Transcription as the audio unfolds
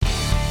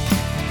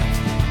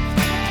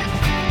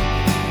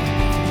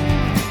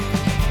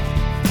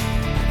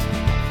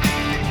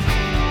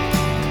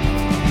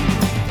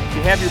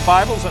have your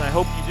Bibles, and I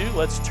hope you do,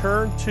 let's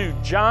turn to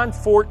John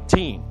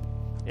 14.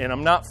 And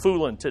I'm not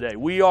fooling today.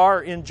 We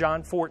are in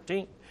John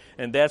 14,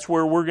 and that's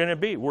where we're going to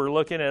be. We're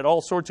looking at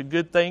all sorts of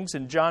good things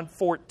in John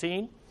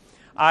 14.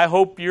 I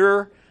hope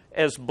you're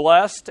as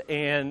blessed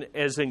and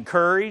as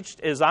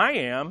encouraged as I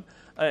am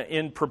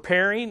in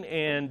preparing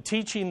and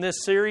teaching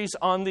this series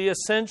on the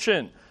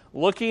Ascension,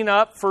 looking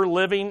up for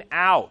living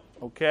out,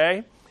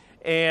 okay?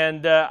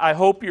 And I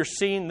hope you're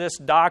seeing this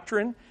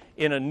doctrine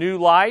in a new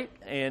light,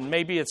 and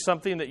maybe it's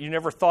something that you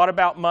never thought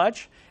about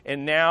much,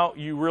 and now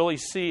you really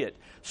see it.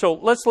 So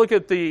let's look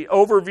at the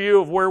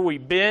overview of where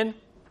we've been.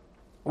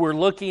 We're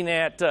looking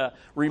at,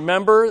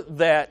 remember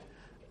that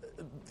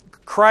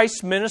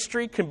Christ's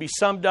ministry can be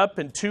summed up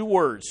in two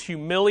words,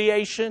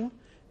 humiliation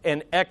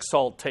and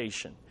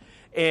exaltation.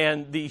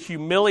 And the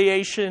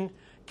humiliation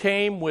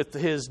came with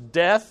his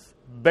death,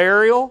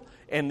 burial,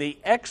 and the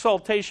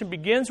exaltation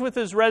begins with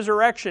his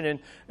resurrection.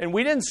 And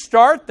we didn't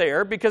start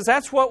there because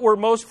that's what we're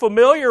most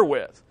familiar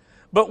with.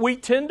 But we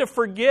tend to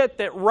forget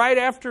that right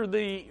after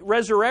the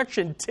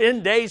resurrection,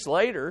 10 days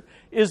later,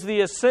 is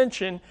the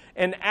ascension.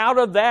 And out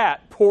of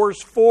that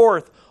pours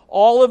forth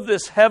all of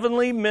this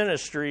heavenly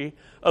ministry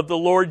of the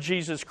Lord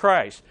Jesus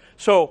Christ.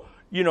 So,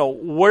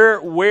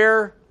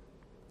 where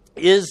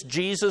is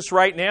Jesus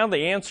right now?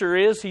 The answer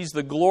is he's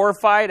the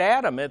glorified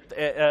Adam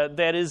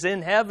that is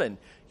in heaven.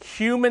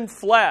 Human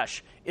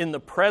flesh in the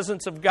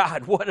presence of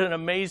God. What an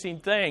amazing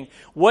thing.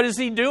 What is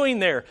he doing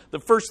there? The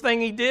first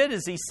thing he did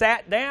is he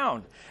sat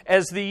down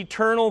as the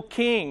eternal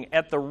King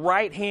at the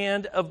right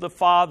hand of the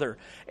Father.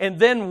 And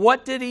then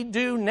what did he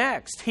do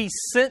next? He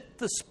sent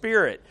the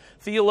Spirit.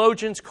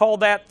 Theologians call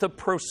that the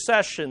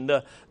procession,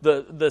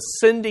 the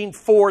sending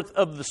forth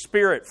of the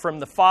Spirit from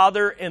the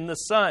Father and the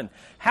Son.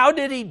 How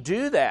did he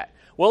do that?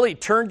 Well, he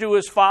turned to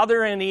his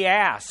Father and he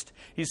asked.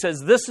 He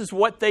says, this is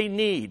what they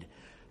need.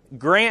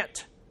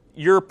 Grant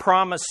your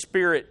promised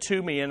Spirit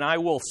to me and I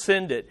will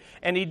send it.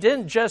 And he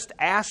didn't just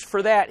ask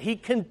for that. He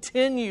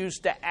continues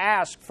to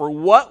ask for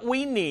what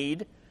we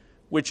need,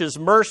 which is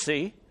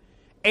mercy,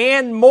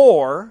 and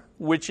more,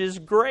 which is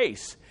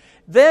grace.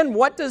 Then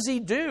what does he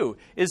do?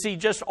 Is he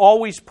just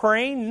always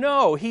praying?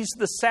 No, he's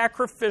the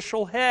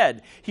sacrificial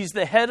head. He's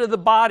the head of the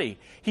body.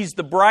 He's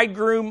the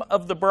bridegroom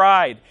of the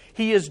bride.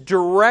 He is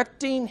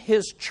directing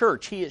his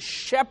church. He is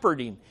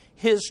shepherding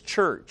his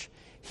church.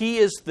 He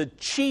is the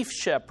chief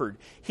shepherd.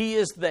 He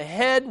is the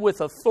head with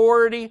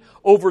authority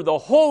over the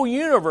whole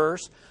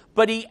universe,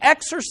 but he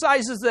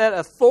exercises that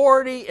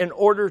authority in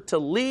order to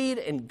lead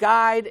and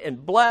guide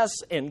and bless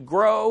and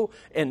grow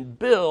and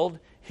build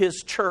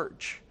his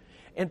church.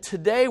 And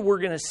today we're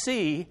going to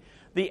see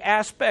the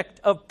aspect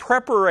of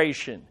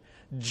preparation.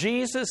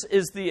 Jesus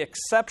is the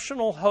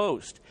exceptional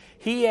host.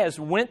 He has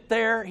went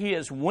there, he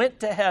has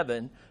went to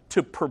heaven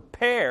to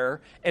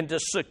prepare and to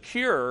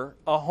secure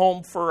a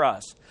home for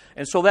us.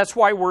 And so that's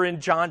why we're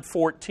in John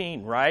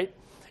 14, right?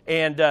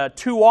 And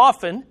too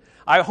often,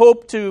 I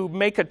hope to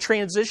make a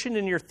transition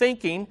in your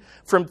thinking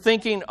from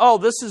thinking, oh,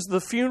 this is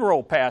the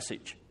funeral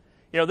passage.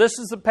 This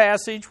is the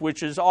passage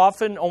which is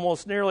often,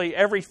 almost nearly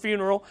every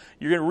funeral,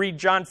 you're going to read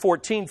John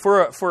 14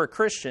 for a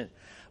Christian.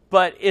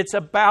 But it's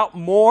about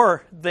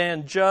more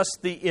than just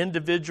the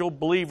individual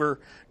believer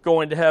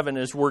going to heaven,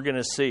 as we're going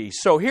to see.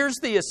 So here's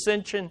the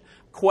ascension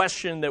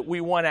question that we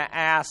want to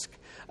ask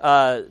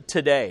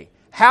today.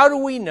 How do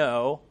we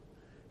know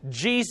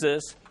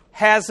Jesus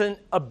hasn't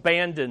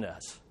abandoned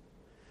us?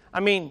 I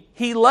mean,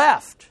 he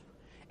left.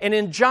 And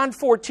in John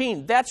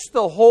 14, that's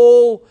the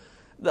whole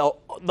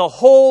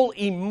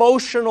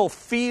emotional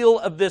feel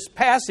of this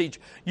passage.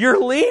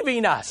 You're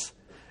leaving us.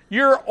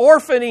 You're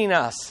orphaning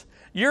us.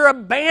 You're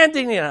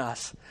abandoning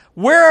us.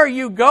 Where are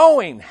you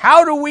going?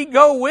 How do we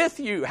go with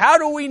you? How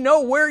do we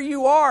know where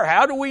you are?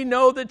 How do we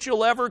know that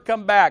you'll ever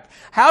come back?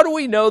 How do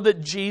we know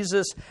that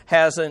Jesus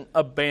hasn't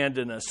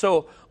abandoned us?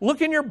 So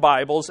look in your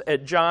Bibles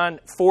at John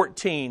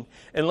 14,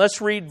 and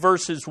let's read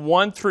verses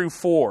 1 through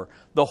 4.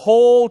 The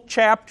whole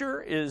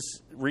chapter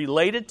is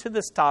related to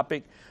this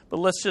topic, but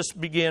let's just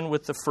begin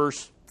with the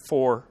first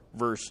 4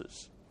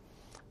 verses.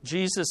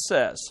 Jesus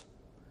says,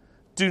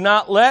 "Do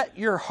not let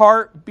your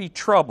heart be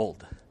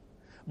troubled.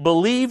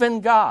 Believe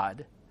in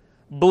God.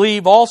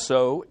 Believe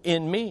also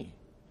in me.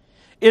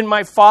 In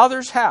my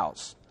Father's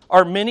house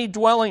are many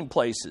dwelling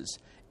places.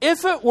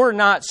 If it were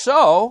not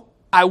so,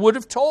 I would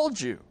have told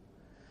you.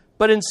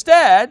 But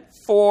instead,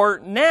 for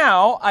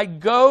now I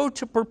go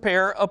to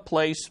prepare a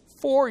place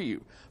for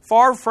you."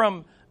 Far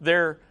from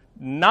there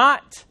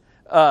not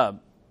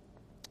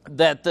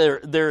that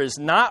there is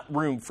not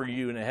room for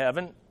you in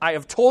heaven, I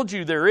have told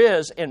you there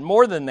is, and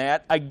more than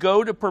that, I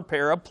go to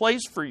prepare a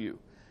place for you.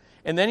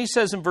 And then he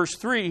says in verse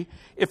 3,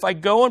 "If I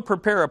go and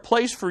prepare a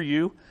place for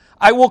you,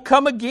 I will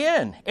come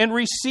again and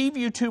receive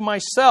you to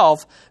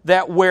myself,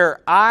 that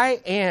where I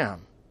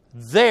am,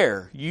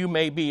 there you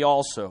may be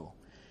also.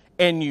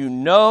 And you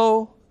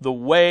know the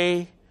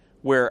way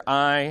where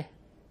I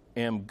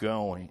am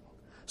going."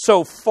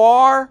 So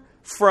far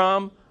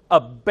from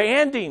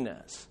abandoning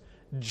us,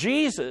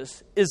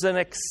 Jesus is an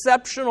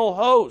exceptional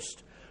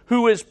host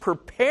who is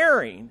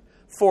preparing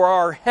for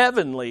our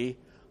heavenly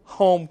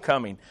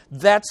homecoming.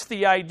 That's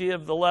the idea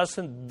of the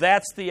lesson.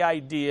 That's the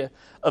idea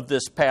of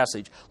this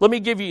passage. Let me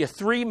give you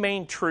 3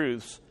 main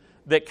truths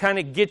that kind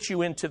of get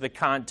you into the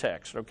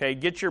context, okay?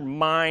 Get your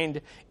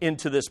mind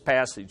into this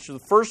passage. So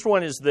the first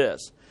one is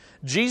this.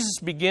 Jesus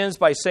begins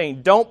by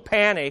saying, don't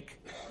panic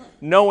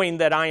knowing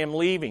that I am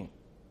leaving.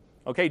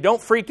 Okay,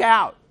 don't freak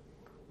out.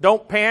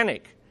 Don't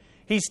panic.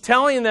 He's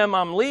telling them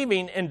I'm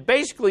leaving, and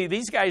basically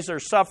these guys are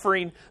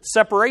suffering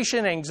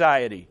separation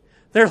anxiety.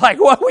 They're like,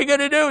 what are we going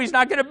to do? He's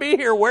not going to be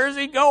here. Where is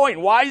he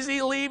going? Why is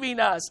he leaving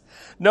us?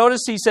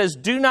 Notice he says,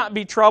 do not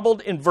be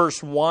troubled in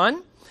verse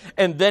 1.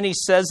 And then he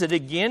says it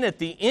again at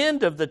the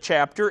end of the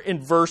chapter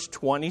in verse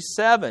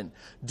 27.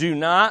 Do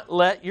not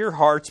let your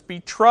hearts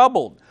be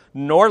troubled,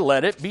 nor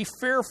let it be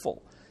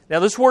fearful. Now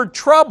this word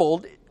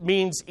troubled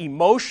means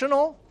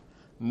emotional,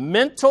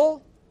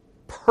 mental,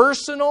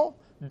 personal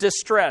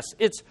distress.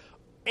 It's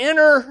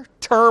inner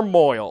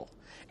turmoil.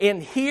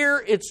 And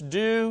here it's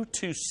due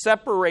to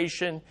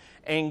separation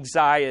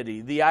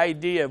anxiety. The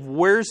idea of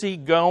where's he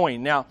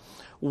going? Now,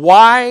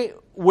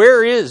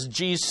 where is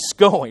Jesus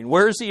going?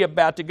 Where is he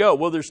about to go?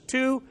 Well, there's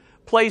 2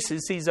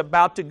 places he's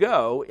about to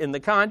go in the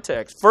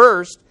context.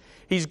 First,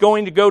 he's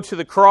going to go to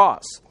the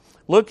cross.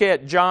 Look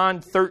at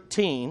John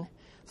 13,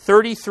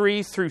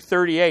 33 through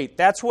 38.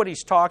 That's what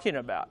he's talking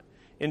about.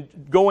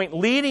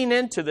 Leading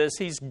into this,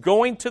 he's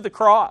going to the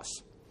cross.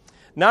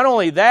 Not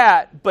only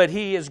that, but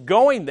he is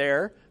going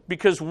there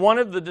because one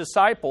of the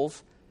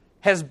disciples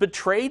has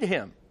betrayed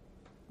him.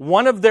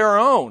 One of their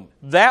own.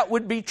 That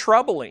would be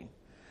troubling.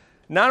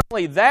 Not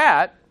only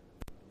that,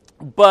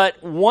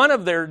 but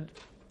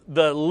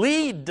the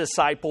lead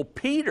disciple,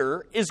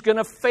 Peter, is going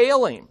to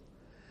fail him.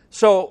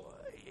 So,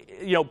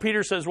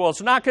 Peter says, well,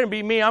 it's not going to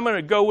be me. I'm going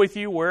to go with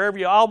you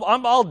wherever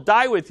I'll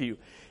die with you.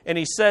 And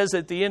he says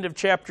at the end of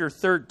chapter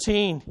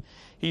 13,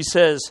 he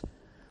says,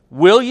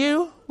 will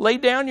you lay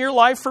down your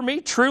life for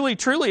me? Truly,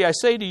 truly, I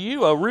say to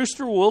you, a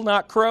rooster will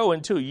not crow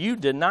until you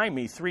deny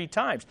me 3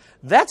 times.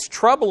 That's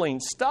troubling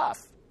stuff,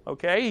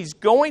 okay? He's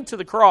going to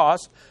the cross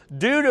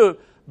due to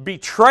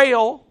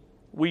betrayal,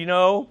 we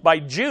know, by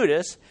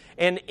Judas.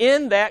 And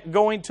in that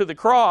going to the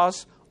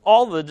cross,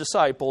 all the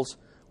disciples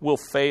will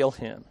fail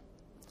him.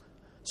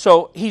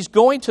 So he's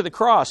going to the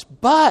cross,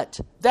 but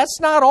that's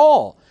not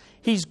all.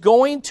 He's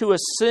going to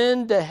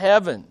ascend to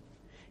heaven.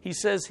 He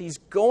says he's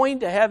going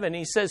to heaven.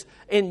 He says,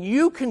 and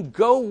you can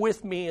go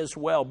with me as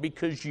well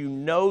because you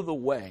know the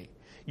way.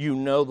 You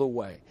know the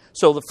way.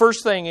 So the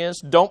first thing is,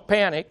 don't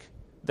panic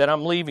that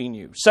I'm leaving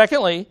you.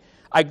 Secondly,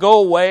 I go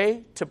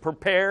away to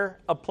prepare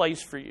a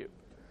place for you.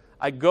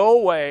 I go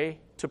away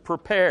to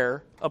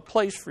prepare a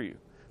place for you.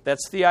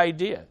 That's the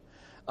idea.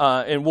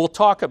 And we'll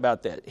talk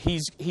about that.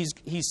 He's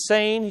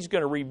saying he's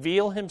going to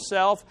reveal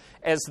himself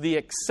as the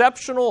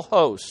exceptional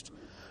host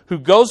who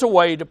goes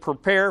away to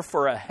prepare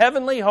for a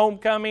heavenly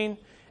homecoming,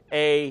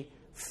 a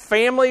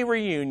family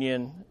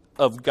reunion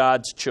of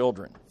God's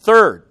children.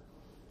 Third,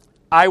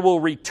 I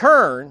will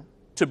return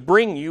to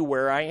bring you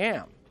where I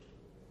am.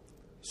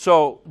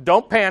 So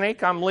don't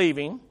panic, I'm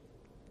leaving.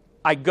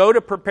 I go to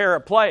prepare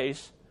a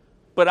place,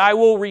 but I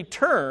will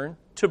return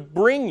to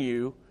bring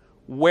you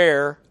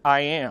where I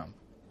am.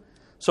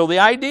 So the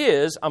idea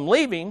is I'm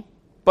leaving,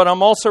 but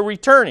I'm also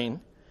returning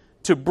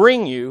to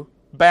bring you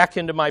back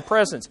into my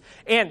presence.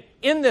 And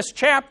in this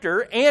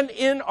chapter and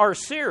in our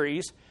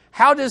series,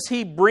 how does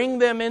he bring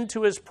them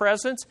into his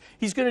presence?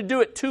 He's going to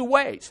do it 2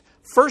 ways.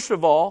 First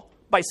of all,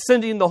 by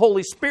sending the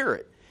Holy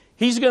Spirit.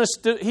 He's going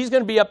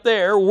to be up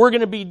there, we're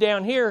going to be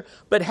down here,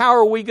 but how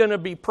are we going to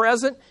be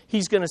present?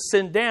 He's going to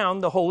send down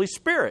the Holy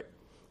Spirit.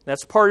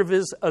 That's part of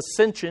his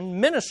ascension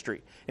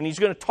ministry. And he's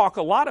going to talk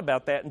a lot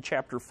about that in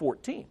chapter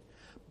 14.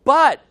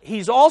 But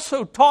he's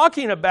also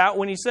talking about,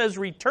 when he says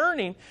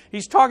returning,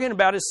 he's talking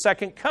about his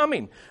second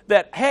coming.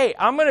 That, hey,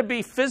 I'm going to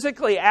be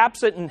physically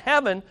absent in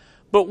heaven,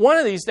 but one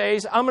of these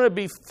days I'm going to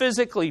be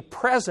physically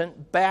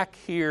present back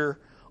here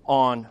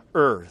on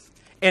earth.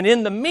 And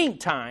in the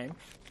meantime,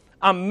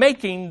 I'm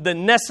making the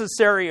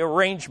necessary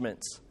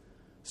arrangements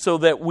so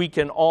that we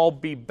can all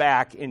be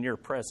back in your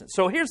presence.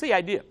 So here's the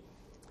idea.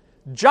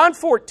 John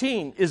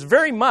 14 is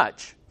very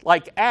much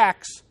like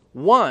Acts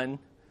 1,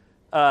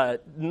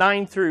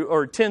 10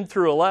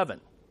 through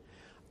 11.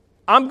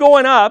 I'm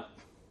going up,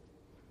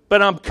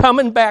 but I'm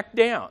coming back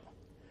down.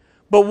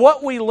 But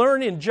what we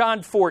learn in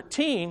John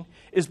 14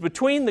 is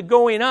between the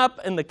going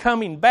up and the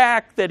coming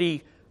back that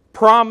he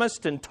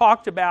promised and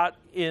talked about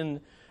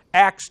in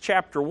Acts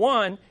chapter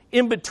 1,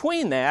 in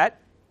between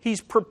that,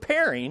 he's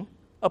preparing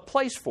a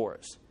place for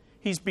us.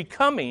 He's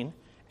becoming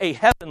a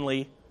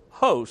heavenly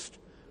host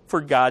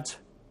for God's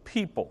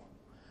people.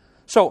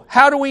 So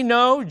how do we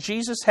know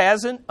Jesus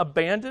hasn't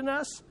abandoned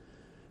us?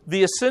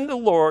 The ascended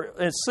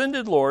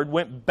Lord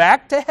went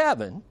back to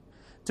heaven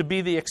to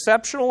be the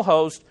exceptional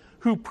host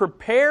who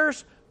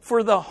prepares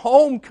for the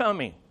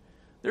homecoming.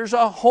 There's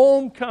a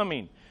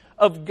homecoming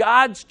of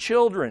God's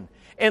children.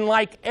 And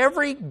like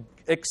every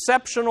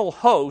exceptional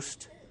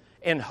host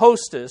and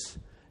hostess,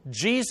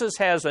 Jesus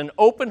has an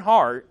open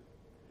heart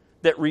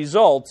that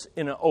results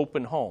in an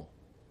open home.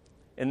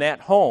 And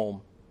that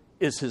home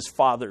is his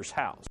Father's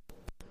house.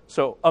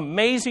 So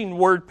amazing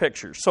word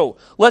picture. So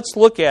let's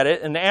look at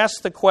it and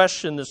ask the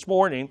question this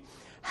morning,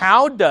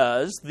 how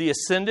does the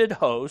ascended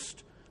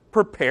host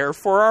prepare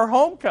for our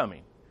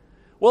homecoming?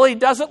 Well, he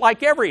does it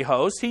like every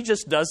host. He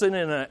just does it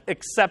in an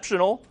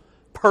exceptional,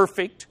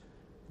 perfect,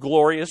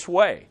 glorious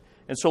way.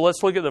 And so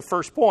let's look at the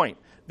first point.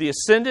 The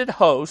ascended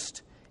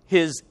host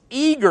is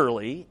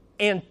eagerly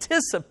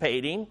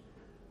anticipating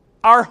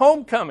our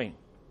homecoming.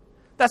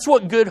 That's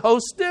what good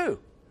hosts do.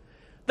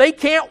 They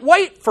can't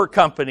wait for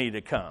company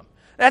to come.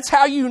 That's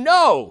how you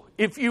know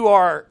if you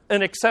are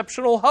an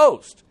exceptional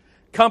host.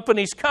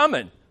 Company's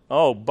coming.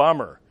 Oh,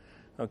 bummer.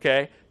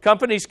 Okay?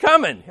 Company's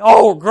coming.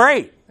 Oh,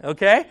 great.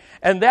 Okay?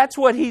 And that's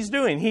what he's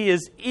doing. He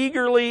is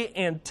eagerly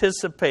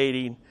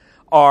anticipating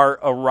our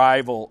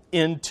arrival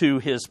into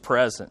his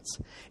presence.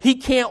 He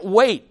can't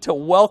wait to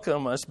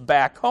welcome us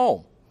back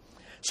home.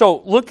 So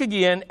look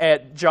again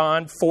at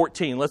John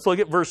 14. Let's look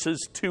at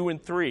verses 2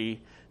 and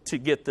 3 to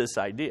get this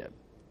idea.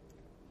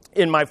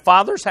 In my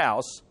Father's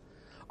house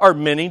are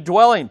many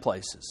dwelling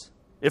places.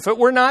 If it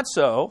were not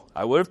so,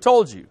 I would have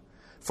told you.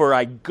 For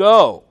I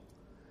go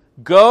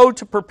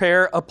to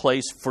prepare a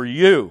place for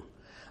you.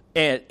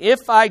 And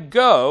if I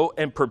go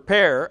and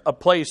prepare a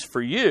place for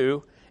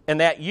you, and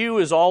that you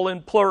is all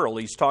in plural.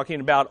 He's talking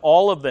about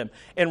all of them.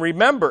 And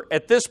remember,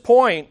 at this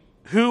point,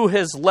 who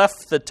has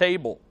left the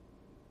table?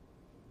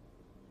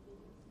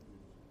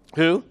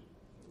 Who?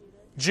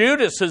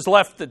 Judas has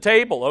left the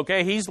table,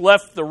 okay? He's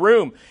left the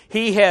room.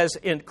 He has,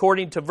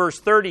 according to verse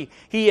 30,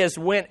 he has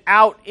went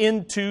out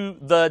into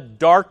the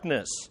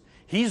darkness.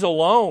 He's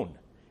alone.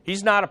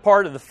 He's not a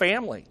part of the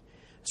family.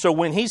 So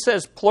when he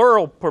says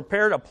plural,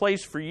 prepared a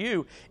place for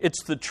you,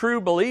 it's the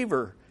true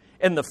believer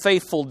and the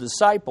faithful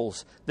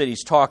disciples that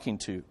he's talking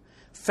to.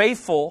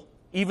 Faithful,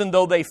 even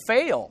though they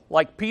fail,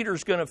 like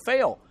Peter's going to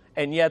fail,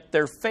 and yet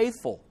they're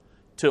faithful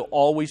to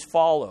always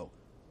follow,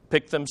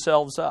 pick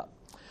themselves up.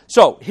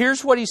 So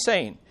here's what he's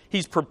saying.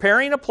 He's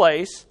preparing a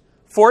place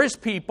for his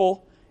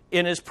people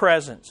in his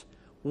presence.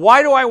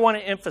 Why do I want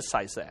to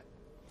emphasize that?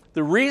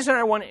 The reason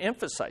I want to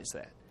emphasize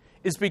that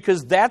is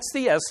because that's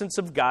the essence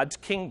of God's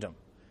kingdom.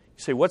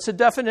 You say, what's the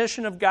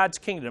definition of God's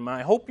kingdom? And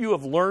I hope you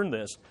have learned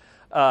this,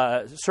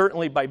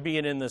 certainly by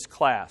being in this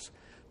class.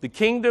 The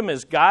kingdom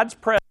is God's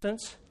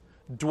presence,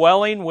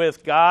 dwelling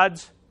with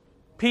God's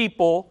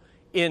people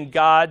in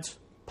God's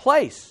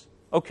place.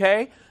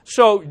 Okay?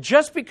 So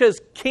just because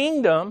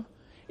kingdom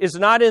is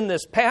not in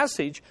this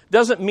passage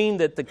doesn't mean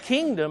that the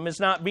kingdom is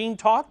not being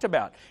talked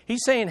about.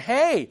 He's saying,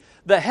 hey,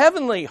 the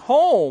heavenly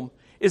home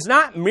is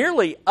not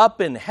merely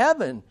up in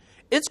heaven.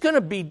 It's going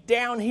to be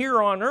down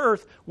here on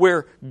earth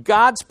where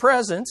God's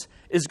presence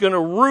is going to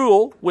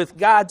rule with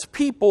God's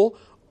people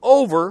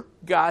over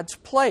God's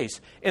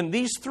place. And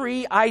these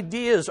three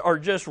ideas are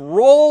just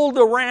rolled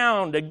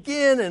around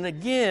again and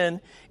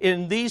again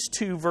in these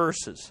two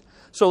verses.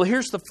 So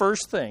here's the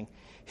first thing.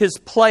 His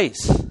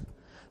place,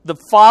 the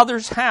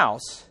Father's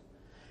house,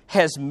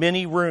 has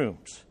many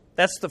rooms.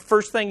 That's the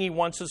first thing he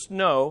wants us to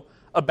know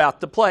about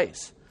the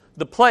place.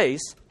 The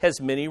place has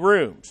many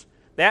rooms.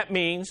 That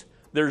means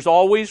there's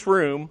always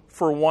room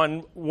for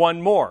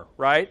one more,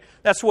 right?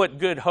 That's what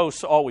good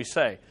hosts always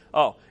say.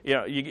 Oh,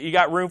 you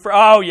got room for?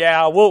 Oh,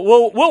 yeah,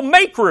 we'll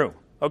make room.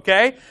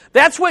 Okay,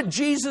 that's what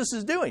Jesus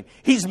is doing.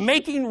 He's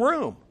making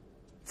room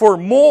for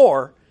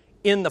more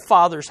in the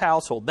Father's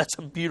household. That's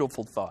a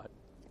beautiful thought.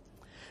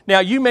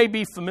 Now, you may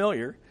be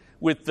familiar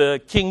with the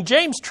King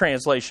James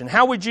translation.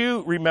 How would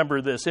you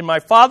remember this? In my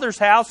Father's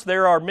house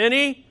there are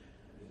many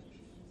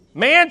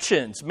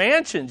mansions.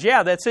 Mansions,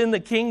 yeah, that's in the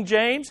King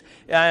James,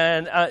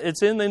 and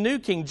it's in the New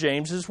King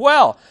James as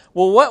well.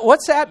 Well,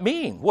 what's that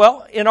mean?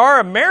 Well, in our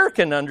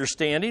American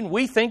understanding,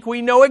 we think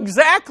we know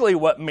exactly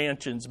what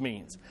mansions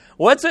means.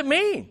 What's it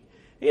mean?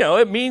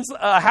 It means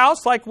a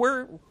house like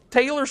where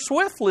Taylor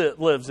Swift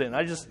lives in.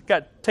 I just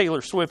got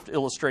Taylor Swift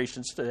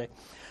illustrations today.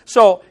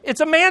 So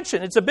it's a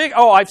mansion. It's a big,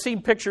 I've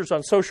seen pictures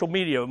on social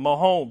media of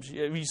Mahomes.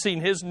 Have you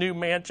seen his new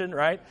mansion,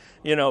 right?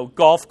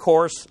 Golf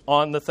course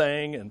on the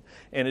thing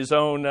and his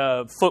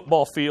own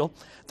football field.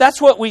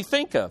 That's what we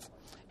think of.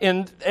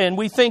 And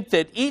we think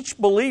that each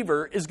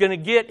believer is going to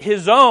get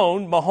his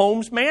own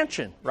Mahomes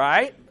mansion,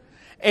 right?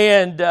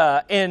 And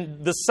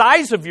the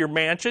size of your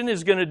mansion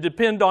is going to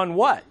depend on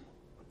what?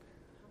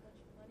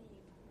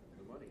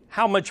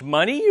 How much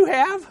money you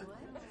have?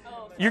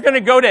 You're going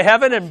to go to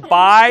heaven and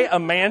buy a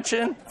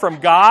mansion from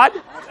God?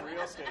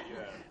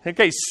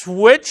 Okay,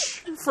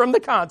 switch from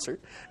the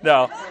concert.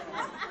 No.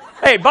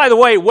 Hey, by the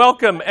way,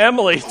 welcome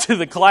Emily to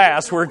the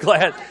class. We're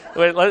glad.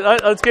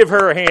 Let's give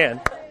her a hand.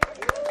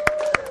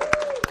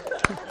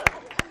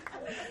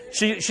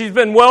 She's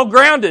been well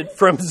grounded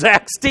from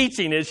Zach's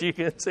teaching, as you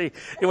can see.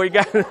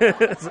 I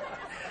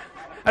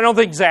don't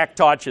think Zach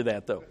taught you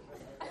that, though.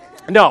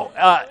 No,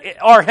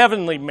 our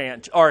heavenly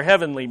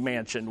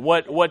mansion.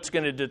 What's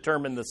going to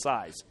determine the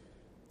size?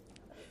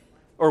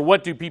 Or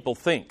what do people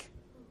think?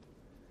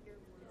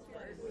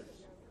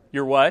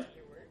 Your what?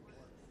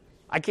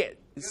 I can't.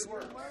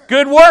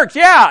 Good works.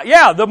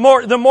 Yeah. The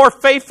more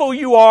faithful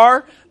you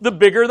are, the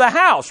bigger the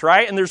house,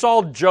 right? And there's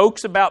all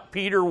jokes about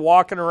Peter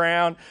walking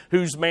around,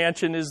 whose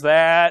mansion is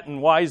that,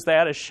 and why is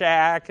that a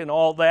shack, and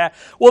all that.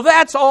 Well,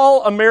 that's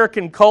all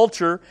American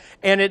culture,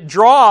 and it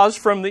draws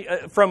from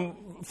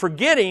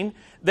forgetting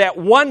that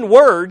one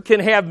word can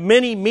have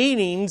many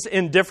meanings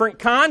in different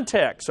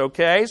contexts,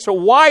 okay? So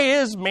why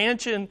is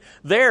mansion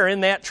there in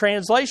that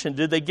translation?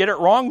 Did they get it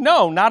wrong?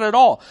 No, not at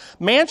all.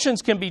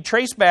 Mansions can be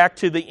traced back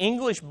to the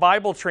English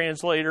Bible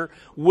translator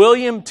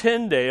William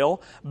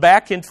Tyndale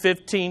back in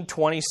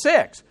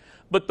 1526.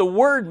 But the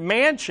word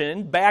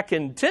mansion back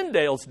in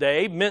Tyndale's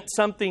day meant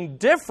something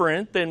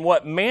different than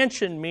what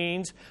mansion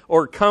means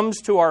or comes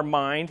to our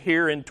mind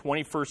here in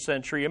 21st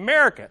century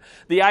America.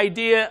 The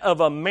idea of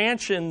a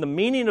mansion, the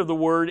meaning of the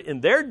word in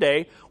their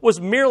day,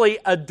 was merely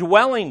a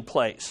dwelling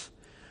place.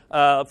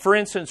 For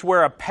instance,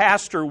 where a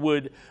pastor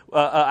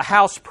a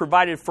house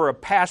provided for a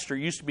pastor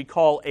used to be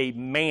called a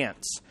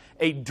manse.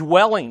 A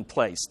dwelling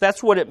place.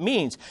 That's what it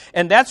means.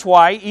 And that's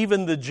why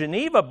even the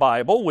Geneva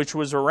Bible, which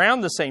was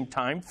around the same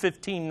time,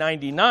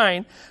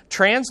 1599,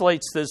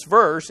 translates this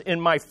verse,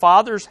 "In my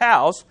Father's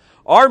house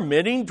are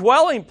many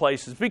dwelling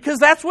places," because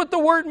that's what the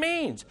word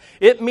means.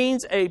 It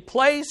means a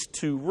place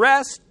to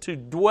rest, to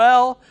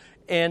dwell,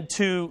 and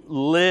to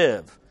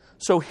live.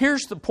 So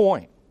here's the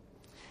point.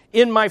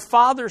 In my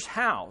Father's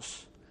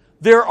house,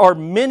 there are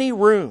many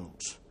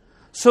rooms.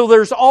 So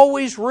there's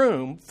always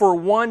room for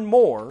one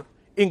more,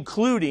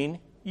 including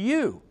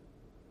you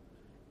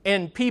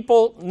and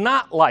people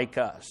not like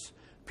us,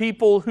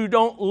 people who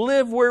don't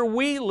live where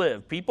we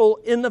live, people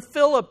in the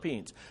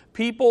Philippines,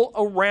 people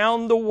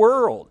around the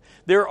world.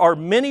 There are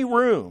many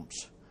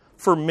rooms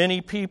for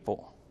many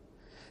people.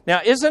 Now,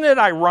 isn't it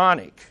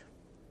ironic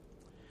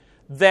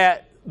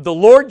that the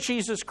Lord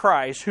Jesus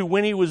Christ, who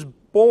when he was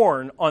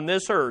born on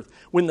this earth,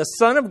 when the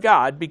Son of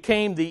God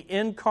became the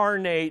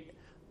incarnate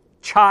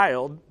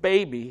child,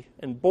 baby,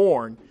 and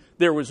born,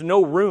 there was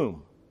no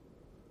room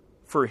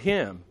for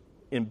him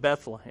in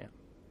Bethlehem.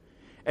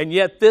 And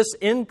yet this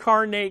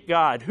incarnate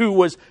God, who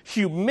was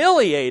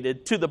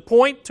humiliated to the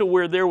point to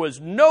where there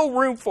was no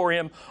room for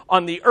him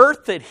on the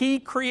earth that he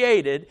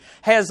created,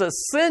 has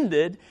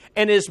ascended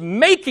and is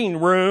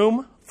making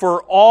room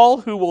for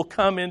all who will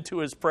come into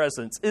his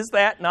presence. Is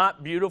that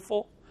not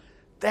beautiful?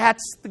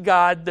 That's the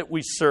God that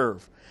we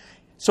serve.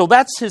 So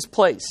that's his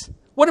place.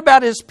 What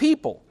about his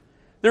people?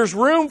 There's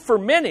room for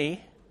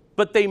many,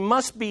 but they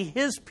must be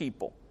his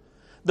people.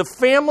 The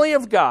family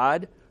of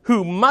God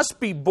who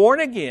must be born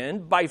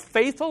again by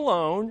faith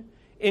alone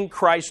in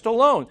Christ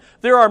alone.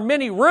 There are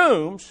many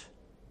rooms,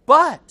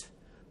 but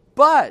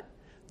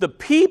the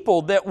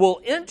people that will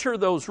enter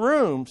those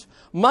rooms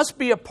must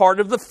be a part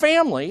of the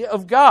family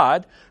of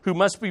God who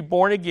must be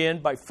born again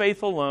by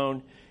faith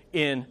alone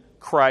in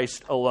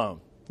Christ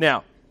alone.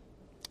 Now,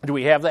 do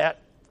we have that,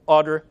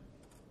 Audra?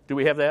 Do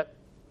we have that?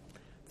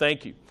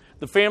 Thank you.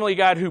 The family of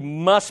God who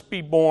must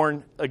be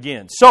born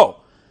again.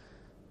 So,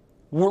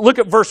 look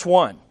at verse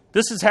 1.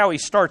 This is how he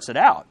starts it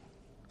out.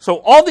 So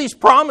all these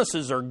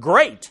promises are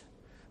great.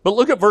 But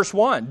look at verse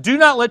 1. Do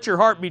not let your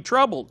heart be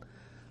troubled.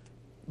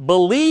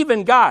 Believe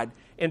in God.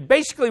 And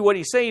basically what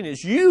he's saying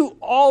is you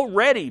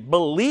already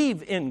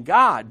believe in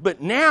God.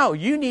 But now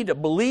you need to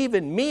believe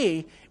in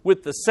me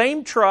with the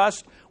same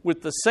trust,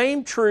 with the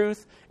same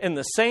truth, and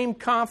the same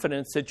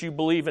confidence that you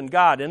believe in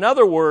God. In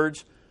other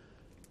words,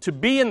 to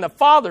be in the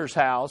Father's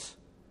house,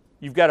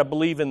 you've got to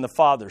believe in the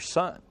Father's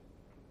Son.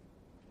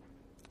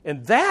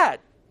 And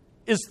that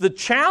is the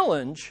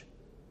challenge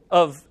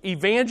of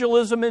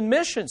evangelism and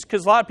missions.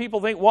 Because a lot of people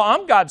think, well,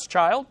 I'm God's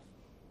child.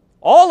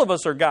 All of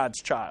us are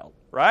God's child,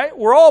 right?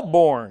 We're all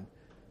born.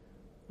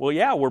 Well,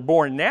 yeah, we're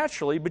born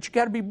naturally, but you've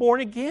got to be born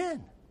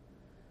again.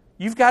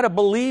 You've got to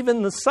believe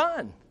in the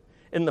Son.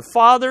 And the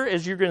Father,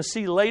 as you're going to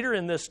see later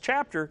in this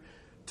chapter,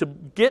 to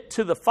get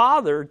to the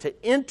Father,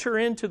 to enter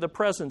into the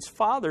presence of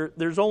Father,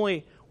 there's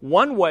only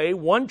one way,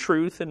 one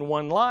truth, and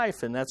one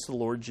life, and that's the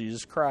Lord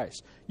Jesus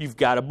Christ. You've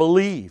got to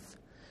believe.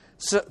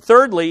 So,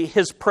 thirdly,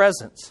 his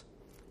presence.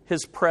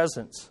 His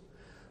presence.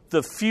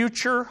 The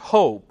future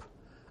hope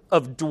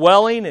of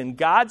dwelling in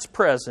God's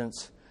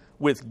presence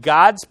with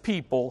God's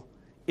people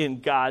in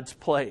God's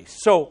place.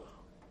 So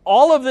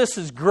all of this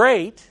is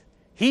great.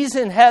 He's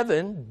in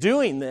heaven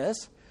doing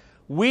this.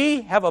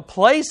 We have a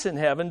place in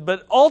heaven,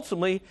 but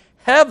ultimately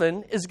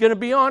heaven is going to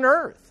be on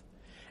earth.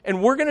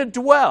 And we're going to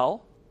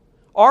dwell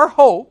our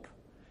hope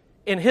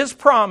in his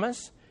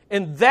promise,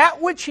 and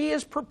that which he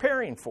is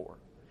preparing for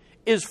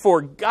is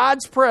for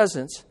God's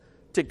presence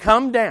to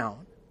come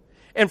down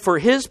and for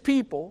his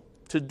people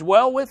to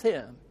dwell with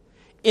him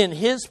in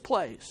his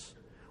place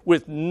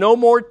with no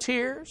more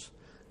tears,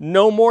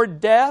 no more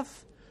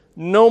death,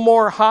 no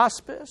more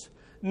hospice,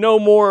 no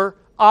more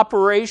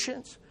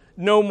operations,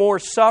 no more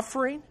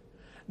suffering,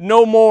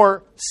 no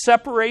more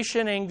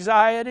separation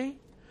anxiety,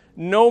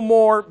 no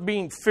more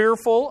being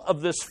fearful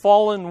of this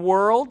fallen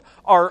world,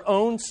 our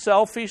own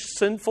selfish,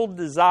 sinful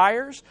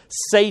desires,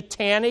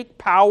 satanic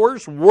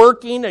powers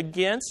working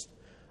against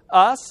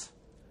us.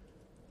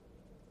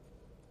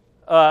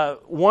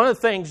 one of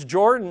the things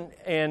Jordan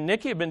and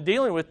Nikki have been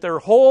dealing with their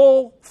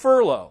whole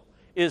furlough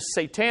is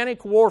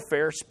satanic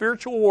warfare,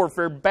 spiritual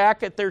warfare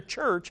back at their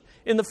church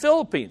in the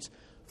Philippines.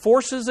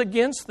 Forces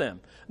against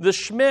them. The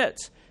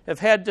Schmidts have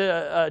had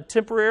to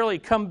temporarily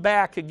come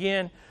back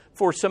again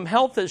for some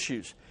health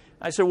issues.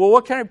 I said, well,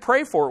 what can I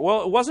pray for?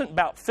 Well, it wasn't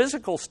about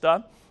physical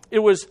stuff. It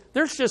was,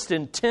 there's just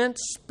intense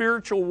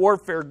spiritual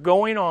warfare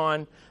going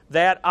on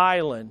that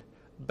island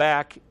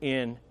back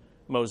in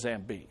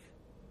Mozambique.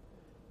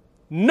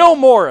 No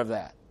more of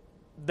that.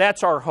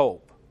 That's our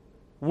hope.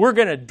 We're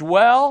going to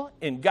dwell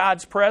in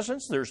God's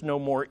presence. There's no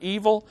more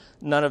evil.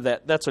 None of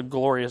that. That's a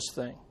glorious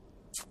thing.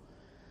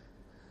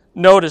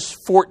 Notice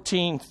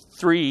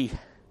 14:3,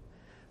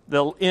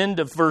 the end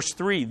of verse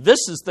 3.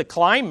 This is the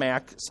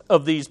climax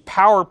of these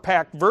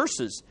power-packed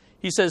verses.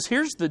 He says,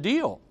 here's the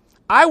deal.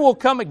 I will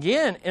come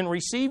again and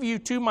receive you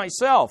to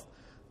myself.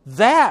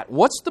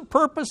 What's the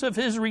purpose of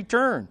his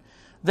return?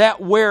 That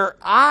where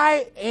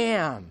I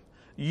am,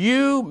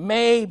 you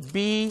may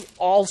be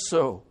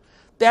also.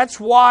 That's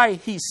why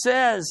he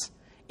says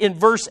in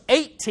verse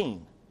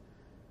 18,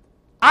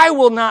 I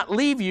will not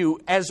leave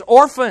you as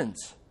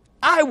orphans.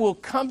 I will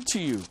come to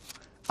you.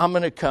 I'm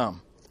going to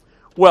come.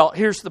 Well,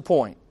 here's the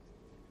point.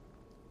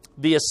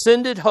 The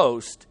ascended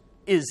host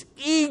is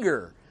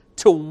eager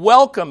to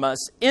welcome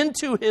us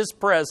into his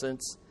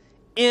presence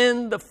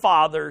in the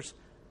Father's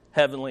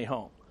heavenly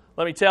home.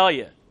 Let me tell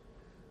you,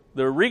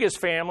 the Rodriguez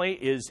family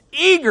is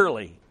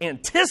eagerly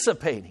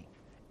anticipating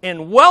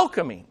and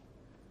welcoming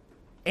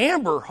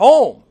Amber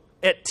home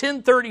at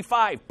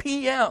 10:35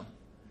 p.m.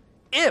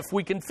 if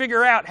we can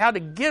figure out how to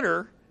get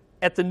her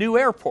at the new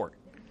airport.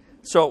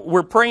 So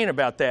we're praying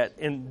about that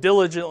and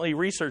diligently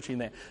researching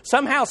that.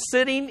 Somehow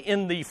sitting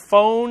in the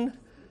phone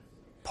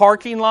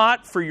parking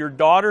lot for your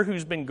daughter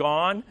who's been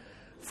gone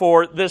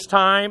for this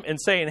time and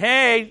saying,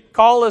 hey,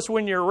 call us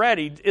when you're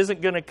ready,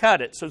 isn't going to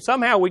cut it. So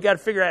somehow we got to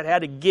figure out how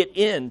to get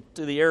in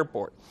to the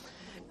airport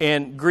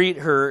and greet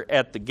her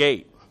at the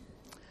gate.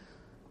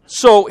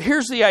 So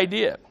here's the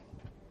idea.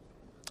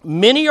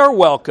 Many are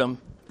welcome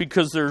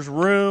because there's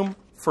room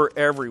for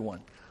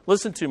everyone.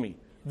 Listen to me.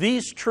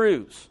 These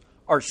truths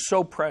are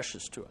so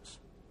precious to us.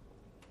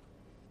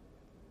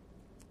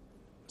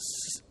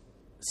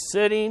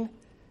 Sitting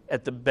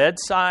at the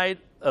bedside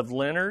of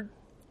Leonard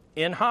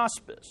in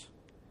hospice.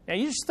 Now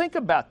you just think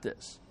about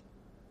this.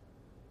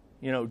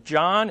 You know,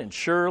 John and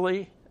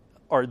Shirley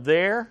are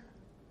there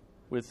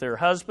with their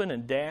husband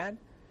and dad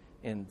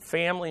and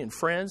family and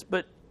friends,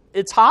 but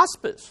it's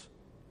hospice.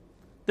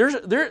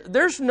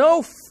 There's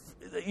no,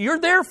 you're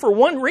there for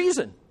one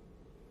reason.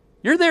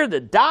 You're there to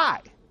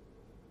die.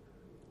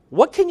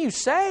 What can you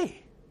say?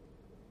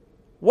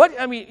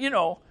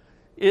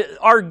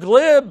 Our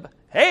glib,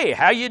 hey,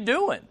 how you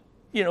doing?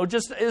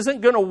 Just isn't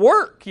going to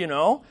work,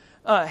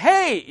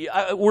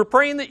 we're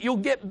praying that you'll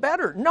get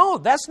better. No,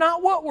 that's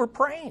not what we're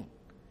praying.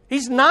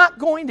 He's not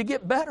going to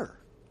get better.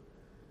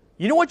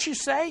 You know what you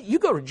say? You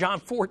go to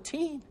John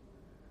 14.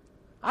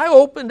 I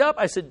opened up,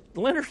 I said,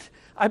 Leonard,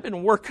 I've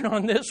been working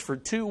on this for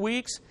 2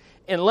 weeks,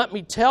 and let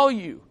me tell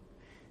you,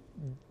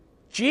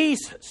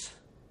 Jesus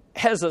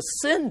has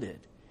ascended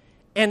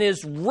and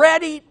is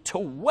ready to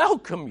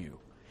welcome you.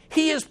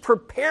 He is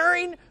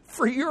preparing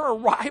for your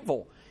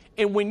arrival.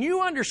 And when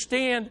you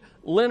understand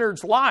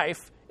Leonard's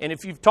life, and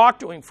if you've talked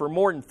to him for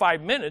more than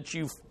 5 minutes,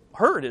 you've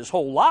heard his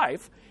whole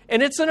life,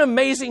 and it's an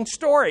amazing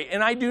story,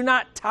 and I do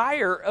not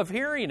tire of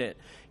hearing it.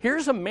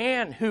 Here's a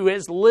man who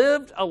has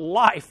lived a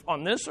life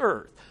on this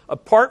earth,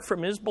 apart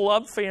from his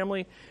beloved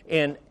family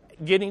and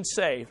getting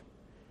saved,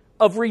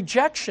 of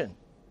rejection,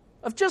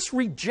 of just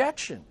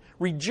rejection.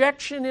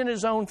 Rejection in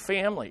his own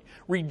family,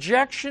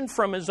 rejection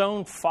from his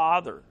own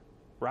father,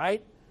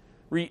 right?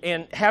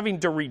 And having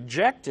to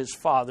reject his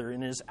father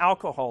in his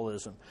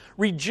alcoholism.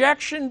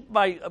 Rejection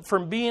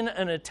from being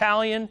an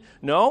Italian,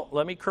 no,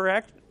 let me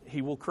correct,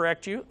 he will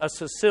correct you, a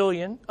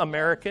Sicilian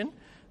American.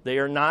 They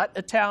are not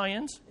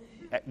Italians.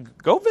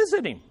 Go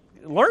visit him.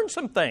 Learn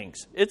some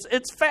things.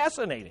 It's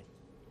fascinating.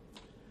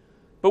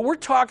 But we're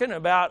talking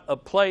about a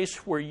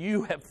place where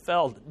you have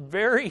felt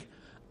very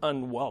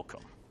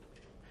unwelcome.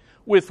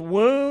 With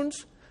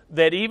wounds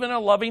that even a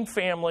loving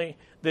family,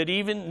 that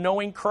even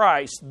knowing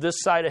Christ this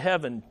side of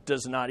heaven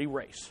does not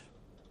erase.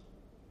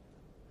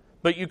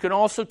 But you can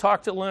also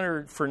talk to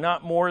Leonard for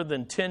not more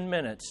than 10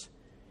 minutes,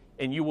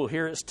 and you will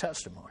hear his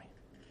testimony.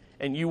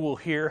 And you will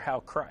hear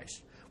how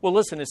Christ. Well,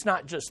 listen, it's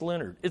not just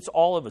Leonard. It's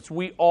all of us.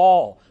 We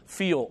all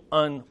feel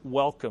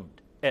unwelcomed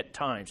at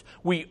times.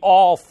 We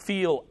all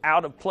feel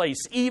out of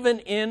place, even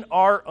in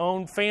our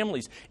own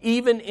families,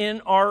 even in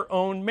our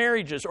own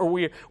marriages.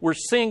 Or we're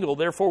single,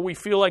 therefore we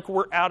feel like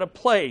we're out of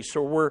place.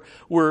 Or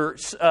we're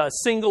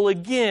single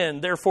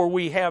again, therefore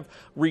we have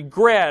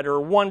regret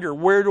or wonder,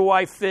 where do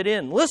I fit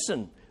in?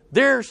 Listen,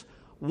 there's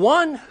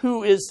one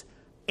who is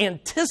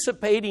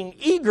anticipating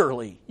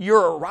eagerly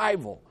your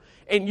arrival,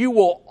 and you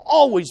will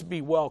always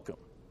be welcome.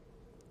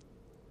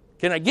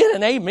 Can I get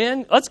an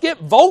amen? Let's get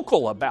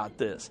vocal about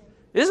this.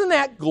 Isn't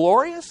that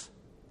glorious?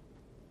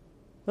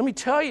 Let me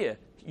tell you,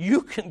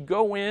 you can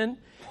go in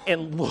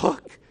and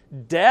look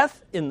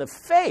death in the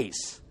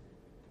face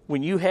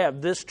when you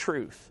have this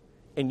truth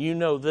and you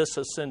know this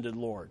ascended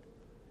Lord.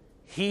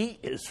 He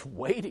is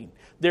waiting.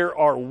 There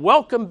are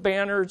welcome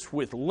banners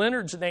with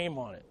Leonard's name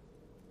on it.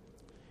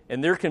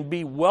 And there can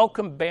be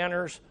welcome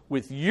banners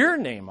with your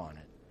name on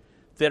it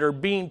that are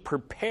being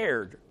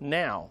prepared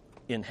now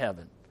in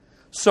heaven.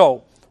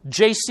 So,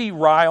 J.C.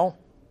 Ryle,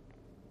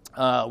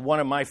 one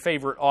of my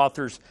favorite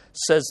authors,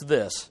 says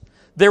this: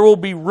 there will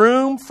be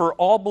room for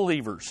all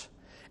believers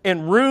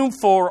and room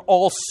for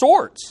all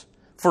sorts,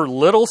 for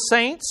little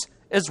saints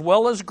as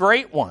well as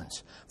great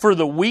ones, for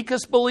the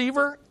weakest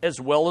believer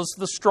as well as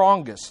the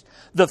strongest.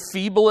 The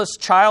feeblest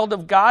child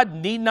of God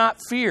need not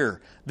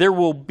fear that there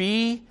will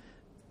be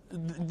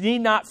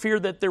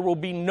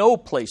no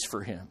place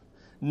for him.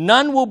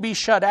 None will be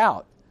shut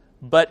out,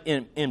 but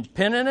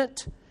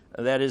impenitent,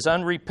 that is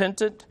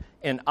unrepentant,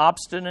 and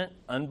obstinate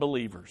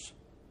unbelievers.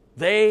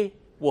 They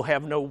will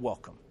have no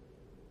welcome.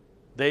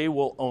 They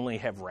will only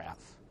have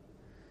wrath.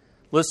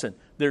 Listen,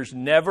 there's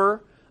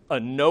never a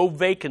no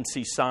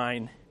vacancy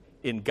sign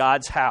in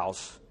God's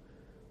house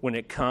when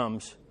it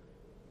comes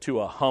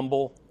to a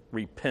humble,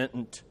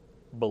 repentant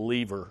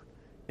believer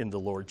in the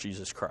Lord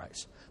Jesus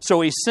Christ.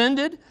 So he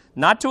ascended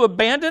not to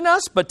abandon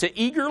us, but to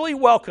eagerly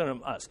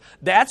welcome us.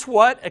 That's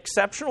what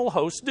exceptional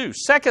hosts do.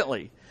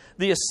 Secondly,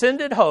 the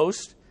ascended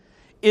host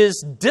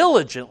is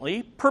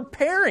diligently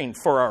preparing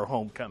for our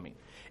homecoming.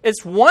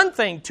 It's one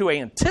thing to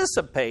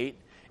anticipate,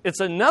 it's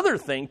another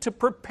thing to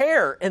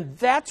prepare, and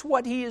that's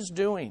what he is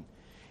doing.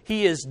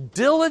 He is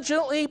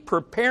diligently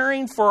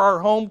preparing for our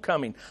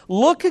homecoming.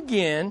 Look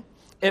again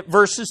at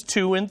verses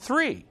 2 and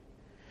 3.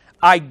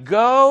 I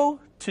go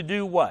to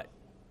do what?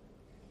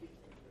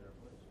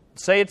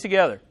 Say it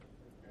together.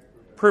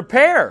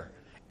 Prepare.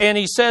 And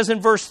he says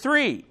in verse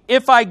 3,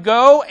 if I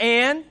go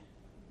and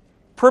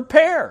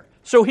prepare.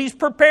 So he's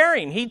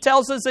preparing. He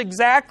tells us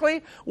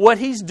exactly what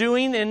he's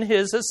doing in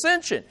his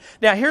ascension.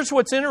 Now here's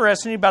what's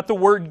interesting about the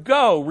word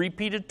go,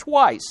 repeated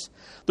twice.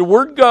 The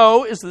word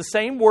go is the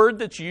same word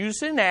that's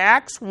used in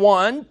Acts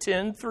 1,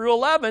 10 through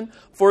 11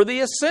 for the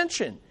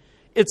ascension.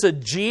 It's a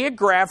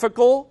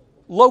geographical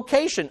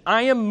location.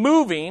 I am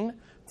moving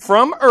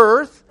from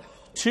earth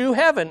to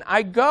heaven.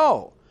 I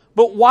go.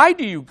 But why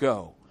do you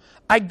go?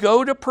 I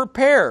go to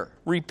prepare,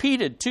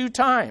 repeated 2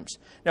 times.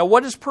 Now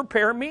what does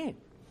prepare mean?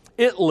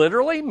 It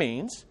literally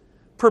means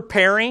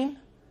preparing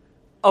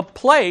a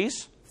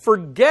place for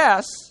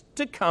guests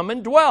to come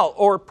and dwell,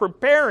 or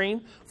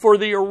preparing for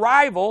the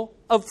arrival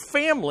of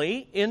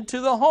family into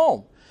the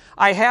home.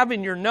 I have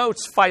in your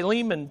notes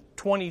Philemon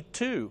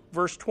 22,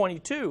 verse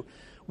 22.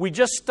 We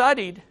just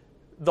studied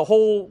the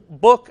whole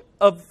book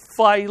of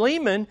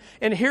Philemon,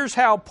 and here's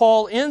how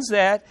Paul ends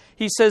that.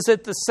 He says,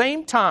 at the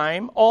same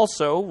time,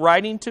 also,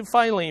 writing to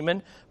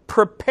Philemon,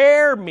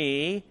 prepare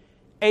me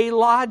a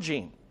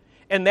lodging.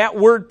 And that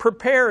word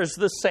prepare is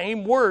the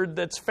same word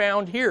that's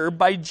found here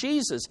by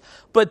Jesus.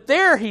 But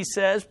there he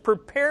says,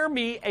 prepare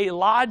me a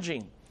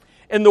lodging.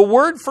 And the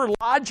word for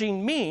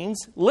lodging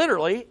means,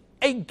 literally,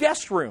 a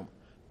guest room.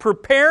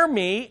 Prepare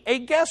me a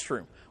guest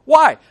room.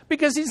 Why?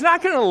 Because he's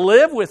not going to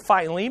live with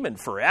Philemon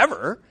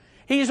forever.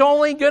 He's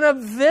only going to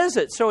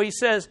visit. So he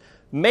says,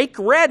 make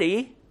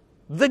ready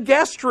the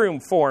guest room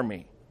for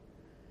me.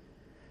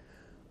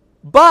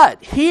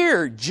 But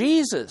here,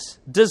 Jesus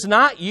does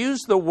not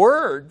use the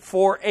word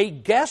for a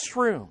guest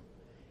room.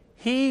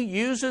 He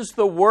uses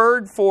the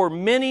word for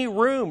many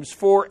rooms,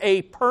 for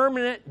a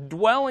permanent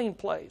dwelling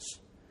place.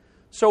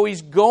 So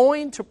he's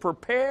going to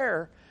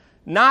prepare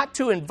not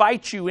to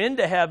invite you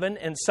into heaven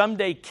and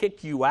someday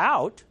kick you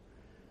out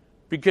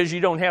because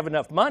you don't have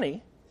enough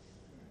money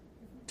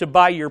to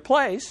buy your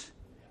place.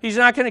 He's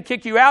not going to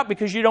kick you out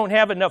because you don't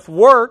have enough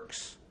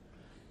works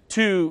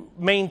to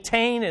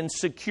maintain and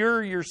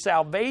secure your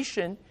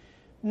salvation.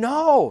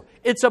 No,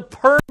 it's a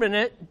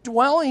permanent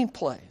dwelling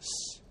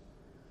place.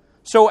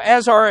 So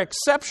as our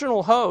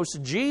exceptional host,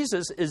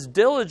 Jesus is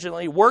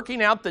diligently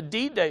working out the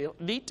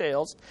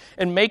details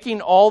and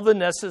making all the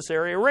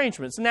necessary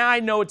arrangements. Now,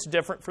 I know it's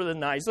different for the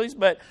Knisleys,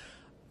 but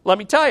let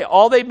me tell you,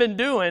 all they've been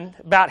doing,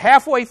 about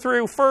halfway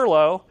through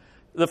furlough,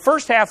 the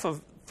first half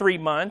of 3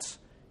 months,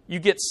 you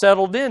get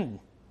settled in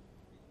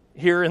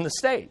here in the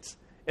States.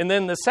 And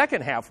then the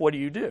second half, what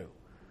do?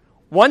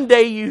 One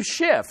day you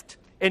shift,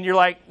 and you're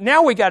like,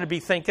 now we got to be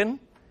thinking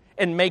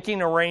and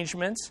making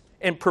arrangements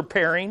and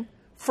preparing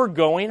for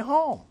going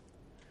home.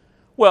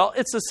 Well,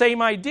 it's the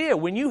same idea.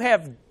 When you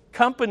have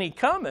company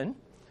coming,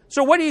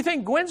 so what do you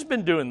think Gwen's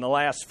been doing the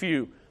last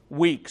few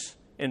weeks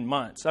and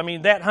months? I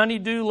mean, that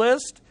honey-do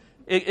list,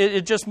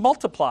 it just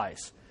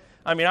multiplies.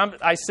 I mean,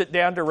 I sit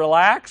down to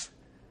relax,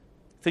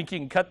 think you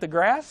can cut the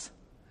grass,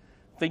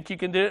 think you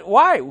can do it.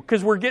 Why?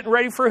 Because we're getting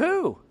ready for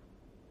who?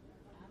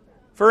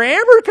 For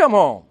Amber to come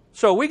home.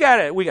 So we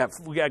gotta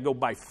go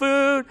buy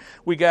food.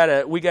 We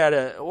gotta.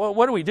 Well,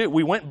 what do?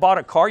 We went and bought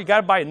a car. You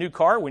gotta buy a new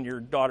car when your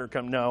daughter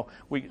comes. No,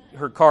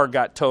 her car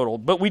got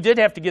totaled, but we did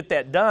have to get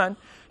that done.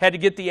 Had to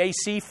get the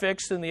AC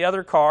fixed in the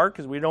other car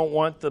because we don't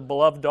want the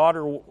beloved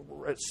daughter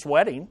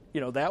sweating.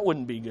 That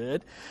wouldn't be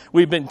good.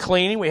 We've been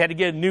cleaning. We had to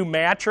get a new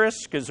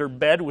mattress because her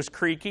bed was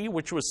creaky,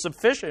 which was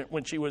sufficient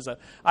when she was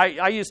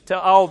I used to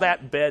tell,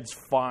 that bed's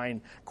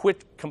fine.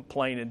 Quit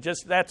complaining.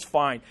 That's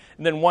fine.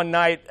 And then one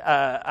night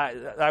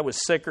I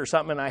was sick or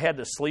something and I had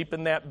to sleep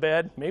in that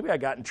bed. Maybe I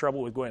got in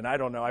trouble with Gwen. I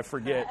don't know. I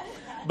forget.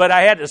 But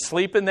I had to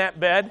sleep in that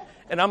bed.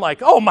 And I'm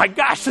like, oh my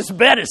gosh, this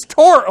bed is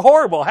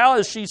horrible. How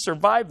has she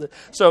survived this?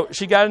 So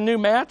she got a new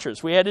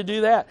mattress. We had to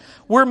do that.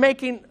 We're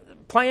making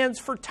plans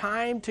for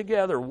time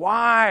together.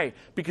 Why?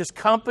 Because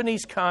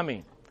company's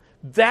coming.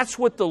 That's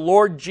what the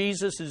Lord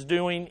Jesus is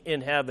doing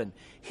in heaven.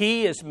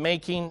 He is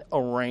making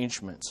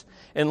arrangements.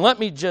 And let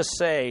me just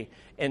say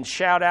and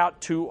shout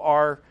out to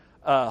our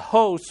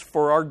hosts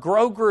for our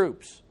grow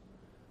groups.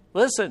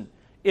 Listen,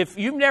 if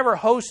you've never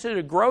hosted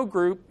a grow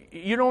group,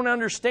 you don't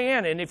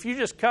understand. And if you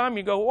just come,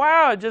 you go,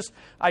 wow,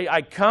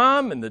 I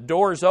come and the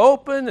door's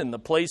open and the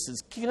place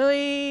is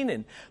clean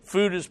and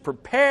food is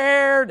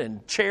prepared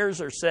and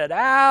chairs are set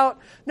out.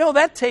 No,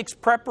 that takes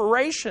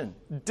preparation,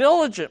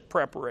 diligent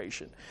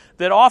preparation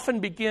that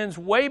often begins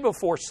way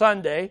before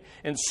Sunday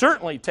and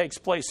certainly takes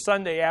place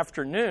Sunday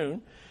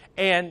afternoon.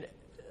 And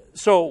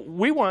so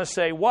we want to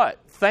say what?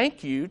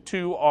 Thank you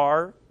to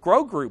our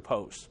grow group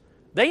hosts.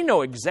 They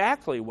know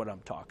exactly what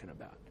I'm talking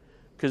about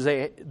because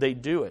they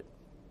do it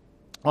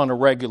on a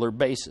regular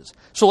basis.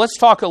 So let's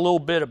talk a little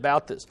bit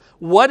about this.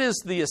 What is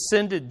the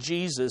ascended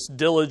Jesus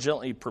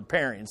diligently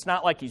preparing? It's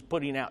not like he's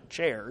putting out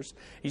chairs.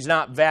 He's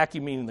not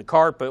vacuuming the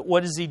carpet.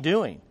 What is he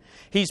doing?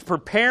 He's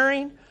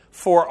preparing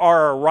for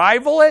our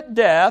arrival at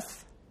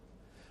death,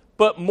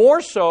 but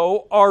more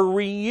so our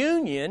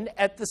reunion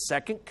at the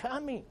second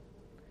coming.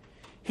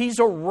 He's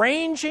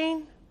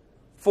arranging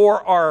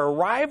for our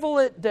arrival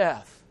at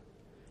death.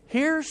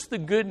 Here's the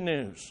good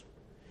news.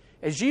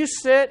 As you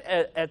sit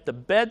at the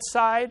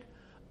bedside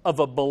of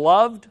a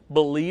beloved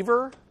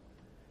believer,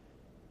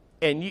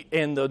 and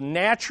the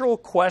natural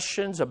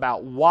questions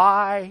about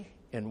why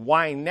and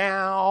why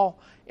now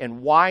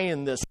and why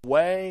in this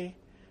way,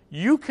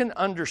 you can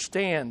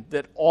understand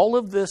that all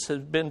of this has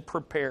been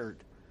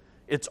prepared.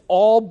 It's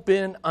all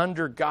been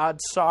under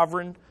God's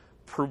sovereign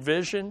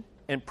provision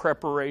and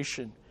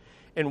preparation.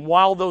 And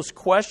while those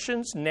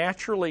questions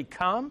naturally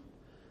come,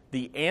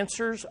 the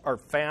answers are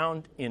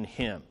found in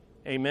Him.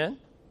 Amen?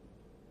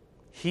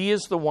 He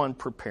is the one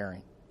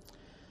preparing.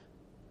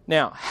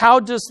 Now, how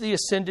does the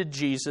ascended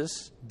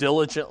Jesus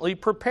diligently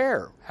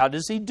prepare? How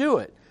does He do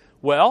it?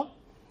 Well,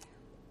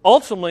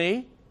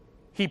 ultimately,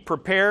 He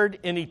prepared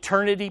in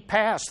eternity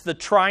past. The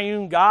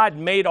triune God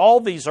made all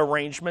these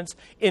arrangements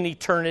in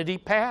eternity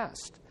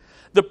past.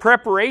 The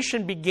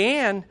preparation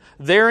began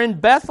there in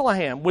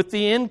Bethlehem with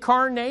the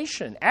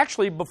incarnation.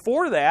 Actually,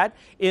 before that,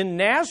 in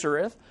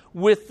Nazareth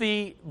with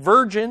the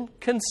virgin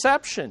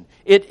conception.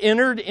 It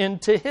entered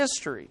into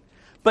history.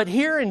 But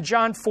here in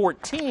John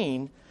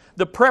 14,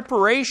 the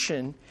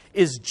preparation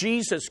is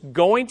Jesus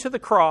going to the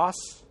cross,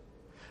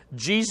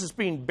 Jesus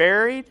being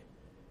buried,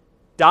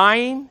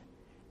 dying,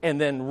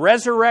 and then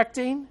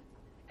resurrecting.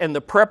 And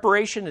the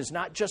preparation is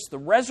not just the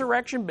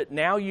resurrection, but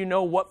now you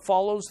know what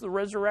follows the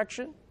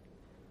resurrection?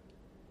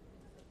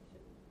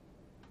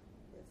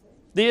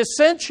 The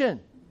ascension.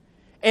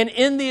 And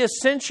in the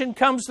ascension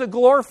comes the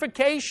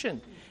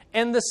glorification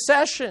and the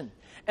session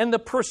and the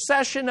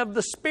procession of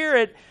the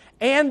Spirit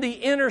and the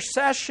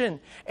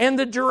intercession and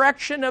the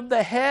direction of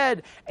the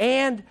head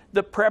and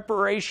the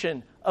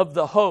preparation of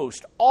the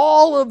host.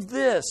 All of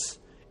this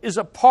is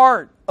a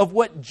part of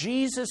what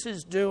Jesus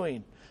is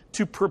doing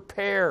to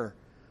prepare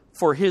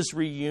for His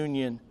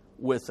reunion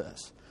with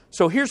us.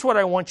 So here's what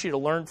I want you to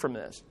learn from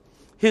this.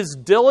 His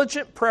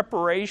diligent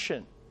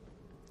preparation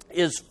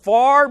is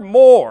far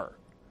more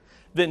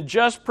than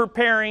just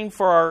preparing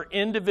for our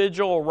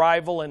individual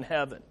arrival in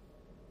heaven.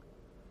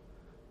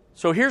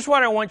 So here's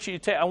what I want you to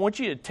take. I want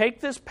you to take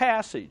this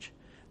passage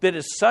that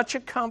is such a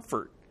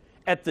comfort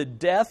at the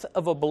death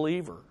of a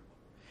believer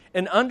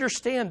and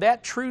understand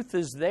that truth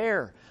is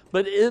there.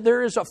 But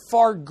there is a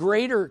far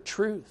greater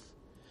truth.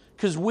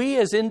 Because we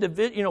as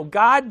individuals,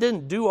 God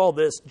didn't do all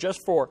this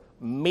just for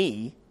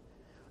me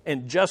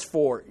and just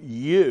for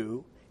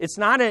you. It's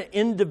not an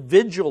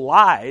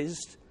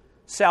individualized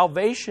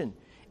salvation.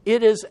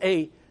 It is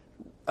a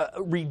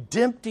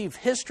redemptive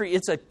history.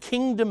 It's a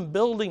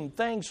kingdom-building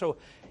thing. So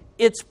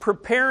it's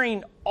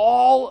preparing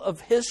all of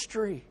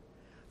history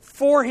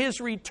for His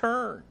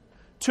return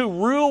to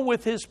rule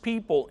with His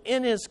people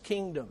in His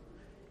kingdom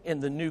in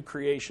the new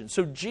creation.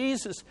 So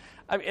Jesus,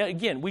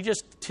 again, we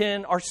just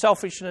tend, our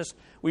selfishness,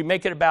 we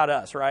make it about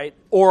us, right?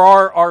 Or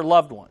our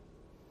loved one.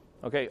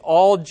 Okay,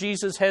 all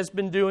Jesus has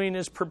been doing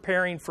is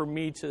preparing for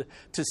me to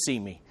see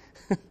me.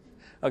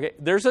 Okay,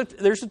 there's a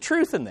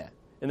truth in that,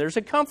 and there's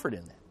a comfort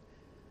in that.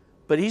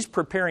 But He's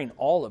preparing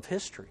all of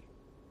history.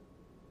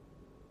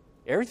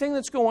 Everything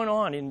that's going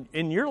on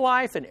in your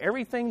life and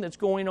everything that's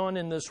going on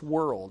in this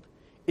world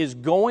is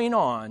going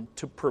on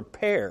to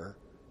prepare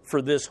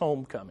for this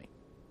homecoming.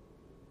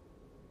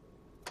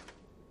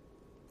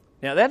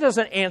 Now, that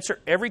doesn't answer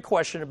every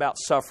question about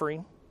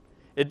suffering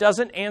It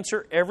doesn't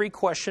answer every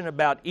question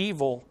about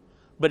evil,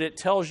 but it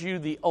tells you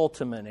the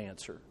ultimate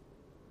answer.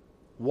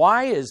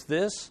 Why is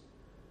this?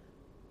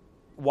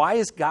 Why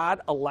is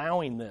God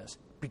allowing this?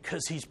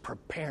 Because He's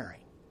preparing.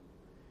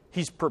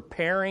 He's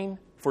preparing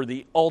for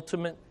the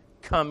ultimate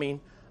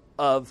coming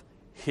of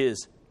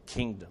His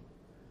kingdom.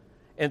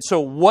 And so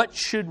what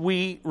should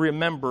we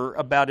remember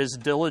about His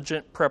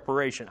diligent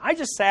preparation? I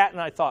just sat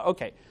and I thought,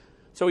 okay,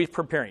 so He's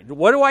preparing.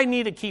 What do I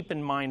need to keep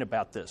in mind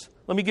about this?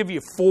 Let me give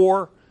you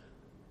 4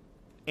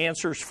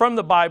 answers from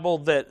the Bible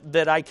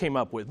that I came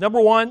up with.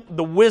 Number 1,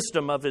 the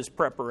wisdom of His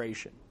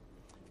preparation.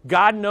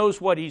 God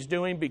knows what He's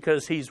doing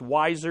because He's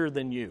wiser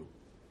than you.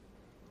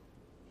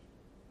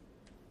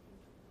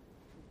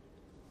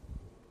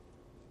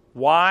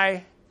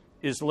 Why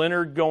is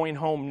Leonard going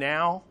home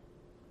now?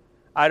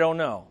 I don't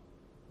know,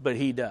 but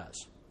he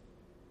does.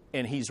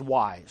 And he's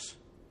wise.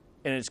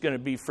 And it's going to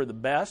be for the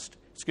best.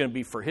 It's going to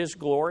be for his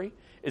glory.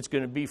 It's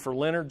going to be for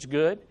Leonard's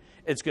good.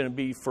 It's going to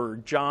be for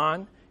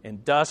John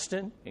and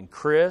Dustin and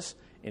Chris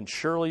and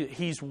Shirley.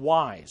 He's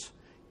wise.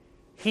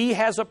 He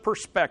has a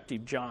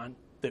perspective, John,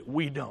 that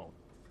we don't.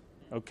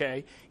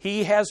 Okay?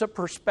 He has a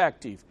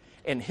perspective.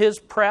 And his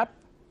prep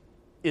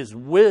is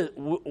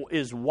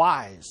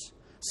wise.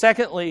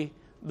 Secondly,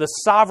 the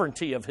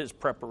sovereignty of His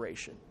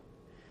preparation.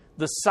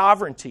 The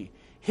sovereignty.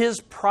 His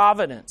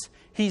providence.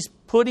 He's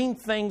putting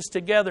things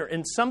together.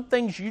 And some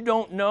things you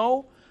don't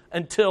know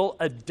until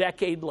a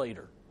decade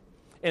later.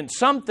 And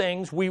some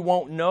things we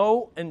won't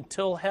know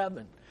until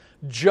heaven.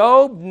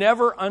 Job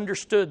never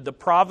understood the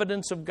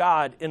providence of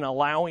God in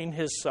allowing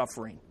his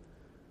suffering.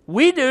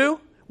 We do.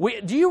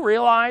 Do you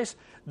realize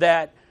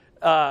that,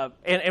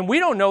 and we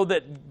don't know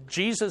that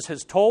Jesus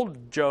has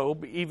told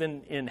Job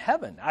even in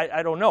heaven.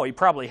 I don't know. He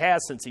probably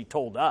has since He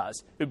told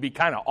us. It would be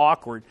kind of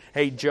awkward.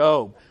 Hey,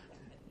 Job,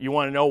 you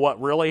want to know what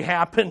really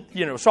happened?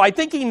 So I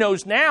think he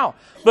knows now.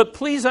 But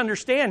please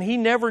understand, he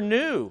never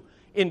knew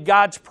in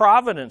God's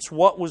providence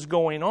what was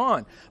going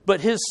on.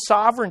 But His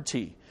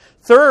sovereignty.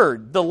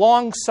 Third, the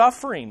long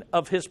suffering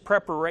of His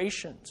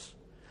preparations.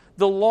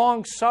 The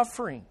long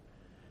suffering.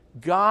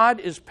 God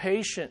is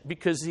patient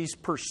because He's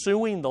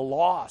pursuing the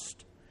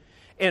lost.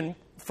 And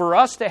for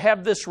us to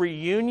have this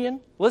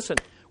reunion, listen,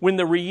 when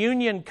the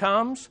reunion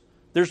comes,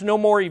 there's no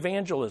more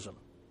evangelism.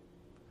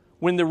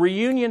 When the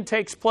reunion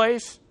takes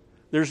place,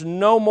 there's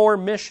no more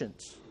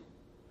missions.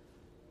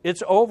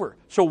 It's over.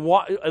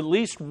 So at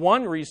least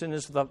one reason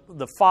is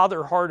the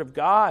Father heart of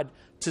God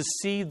to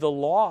see the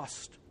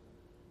lost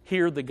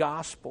hear the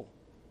gospel.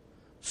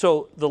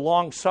 So the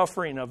long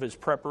suffering of His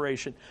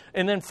preparation.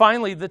 And then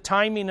finally, the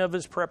timing of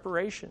His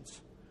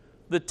preparations.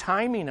 The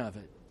timing of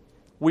it.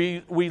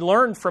 We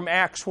learned from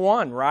Acts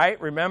 1,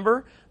 right?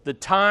 Remember? The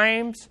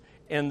times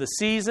and the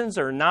seasons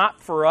are not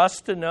for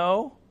us to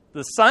know.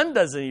 The Son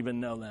doesn't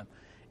even know them.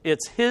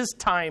 It's His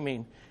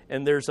timing,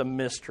 and there's a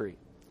mystery.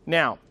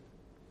 Now,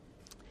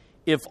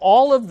 if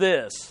all of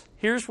this,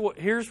 here's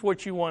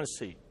what you want to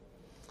see.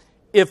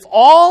 If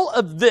all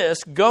of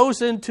this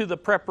goes into the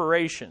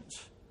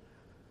preparations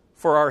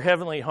for our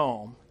heavenly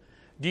home,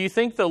 do you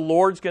think the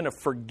Lord's going to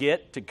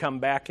forget to come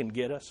back and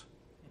get us?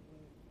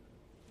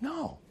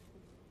 No.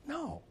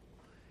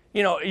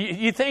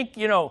 You think,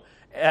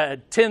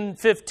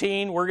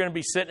 10:15, we're going to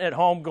be sitting at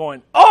home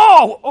going,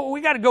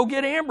 we got to go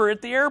get Amber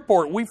at the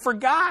airport. We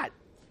forgot.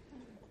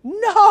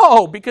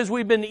 No, because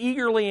we've been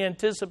eagerly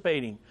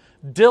anticipating,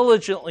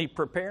 diligently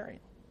preparing.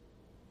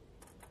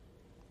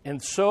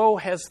 And so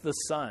has the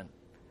Son.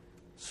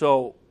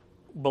 So,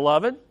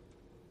 beloved,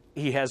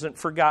 He hasn't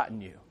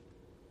forgotten you.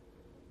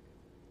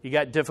 You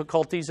got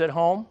difficulties at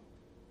home?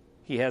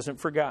 He hasn't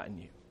forgotten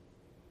you.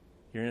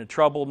 You're in a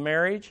troubled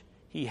marriage?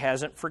 He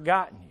hasn't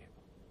forgotten you.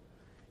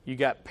 You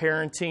got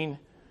parenting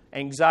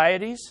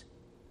anxieties?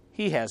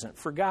 He hasn't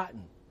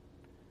forgotten.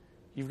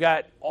 You've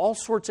got all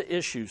sorts of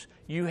issues.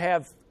 You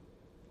have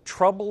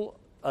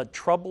a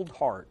troubled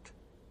heart.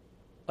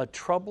 A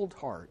troubled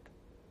heart.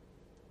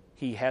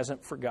 He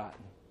hasn't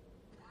forgotten.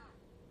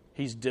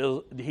 He's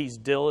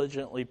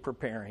diligently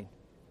preparing.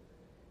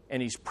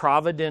 And He's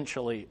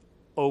providentially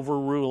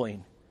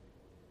overruling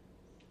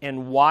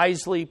and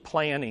wisely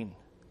planning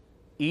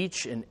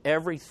each and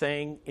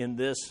everything in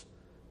this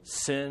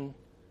sin-soaked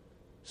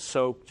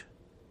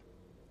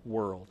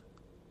world.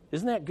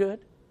 Isn't that good?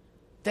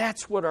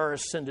 That's what our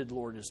ascended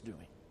Lord is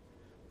doing.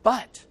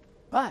 But,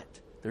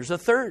 there's a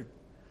third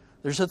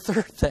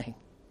thing.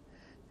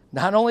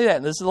 Not only that,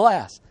 and this is the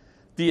last.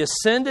 The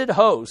ascended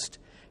host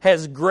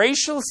has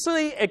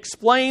graciously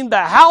explained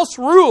the house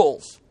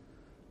rules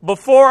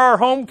before our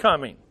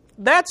homecoming.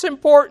 That's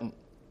important.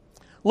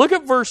 Look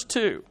at verse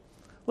 2.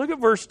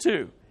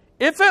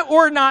 If it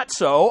were not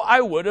so,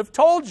 I would have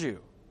told you.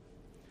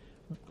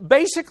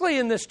 Basically,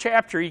 in this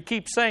chapter, he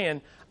keeps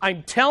saying,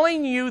 I'm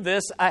telling you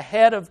this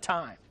ahead of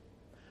time,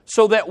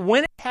 so that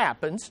when it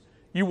happens,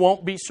 you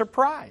won't be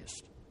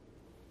surprised.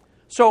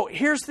 So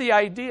here's the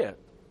idea.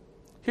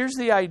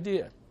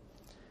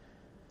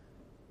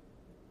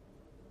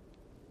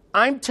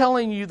 I'm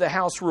telling you the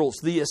house rules.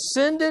 The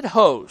ascended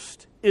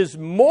host is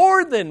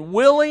more than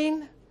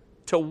willing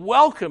to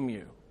welcome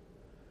you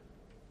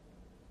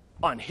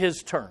on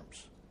His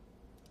terms.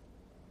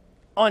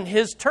 On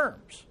His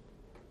terms.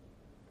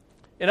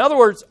 In other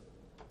words,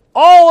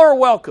 all are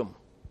welcome.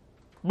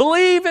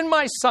 Believe in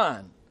my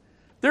Son.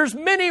 There's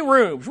many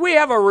rooms. We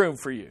have a room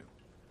for you.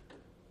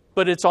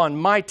 But it's on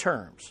my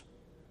terms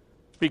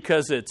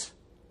because it's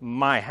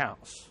my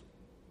house.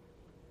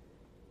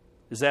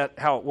 Is that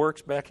how it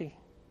works, Becky?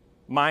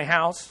 My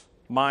house,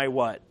 my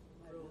what?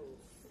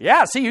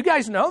 Yeah, see, you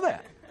guys know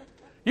that.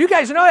 You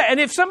guys know that. And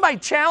if somebody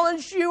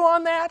challenged you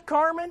on that,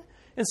 Carmen,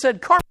 and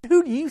said, Carmen,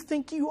 who do you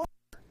think you are?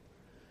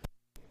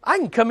 I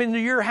can come into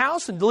your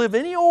house and live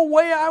any old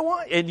way I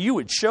want. And you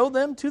would show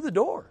them to the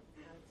door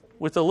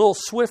with a little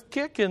swift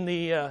kick in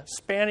the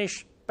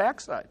Spanish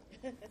backside,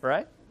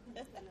 right?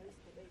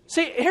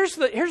 See, here's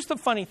the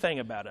funny thing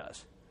about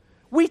us.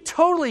 We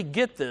totally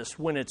get this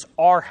when it's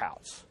our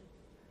house.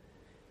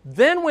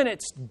 Then when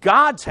it's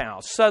God's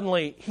house,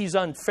 suddenly He's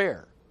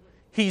unfair.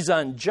 He's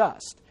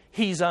unjust.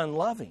 He's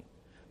unloving.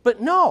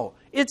 But no,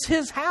 it's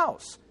His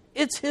house.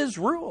 It's His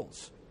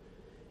rules.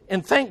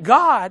 And thank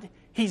God,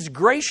 He's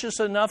gracious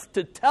enough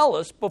to tell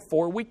us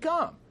before we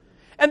come.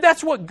 And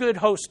that's what good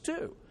hosts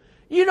do.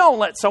 You don't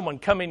let someone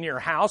come in your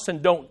house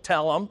and don't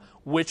tell them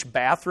which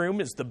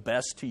bathroom is the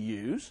best to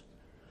use,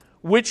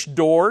 which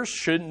doors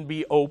shouldn't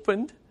be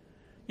opened,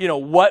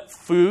 what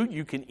food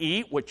you can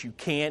eat, what you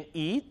can't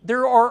eat.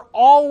 There are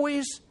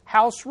always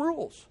house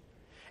rules.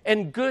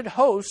 And good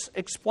hosts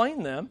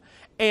explain them,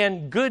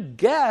 and good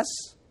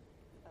guests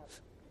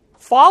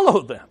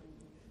follow them.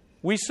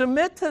 We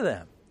submit to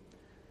them.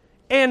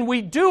 And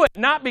we do it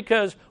not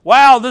because,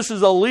 wow, this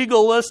is a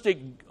legalistic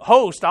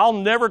host, I'll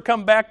never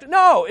come back to...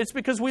 No, it's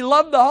because we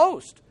love the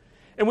host.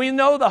 And we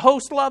know the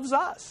host loves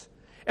us.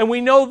 And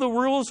we know the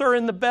rules are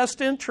in the best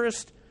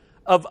interest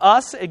of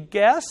us as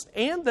guests,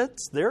 and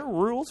that's their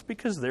rules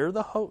because they're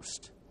the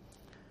host.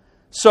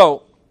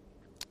 So,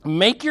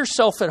 make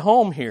yourself at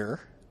home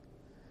here.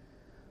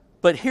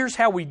 But here's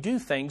how we do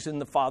things in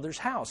the Father's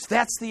house.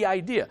 That's the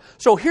idea.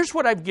 So here's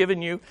what I've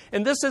given you,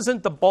 and this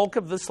isn't the bulk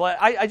of this.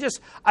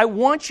 I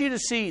want you to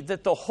see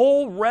that the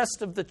whole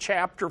rest of the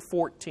chapter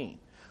 14,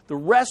 the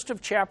rest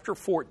of chapter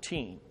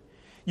 14,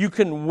 you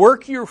can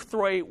work your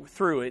way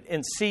through it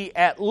and see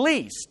at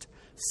least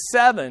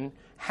 7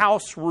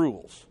 house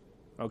rules.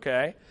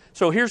 Okay?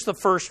 So here's the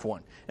first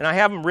one, and I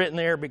have them written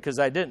there because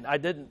I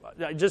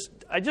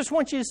just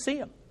want you to see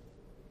them.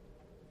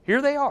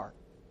 Here they are.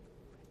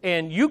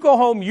 And you go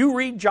home, you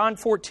read John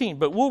 14,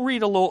 but we'll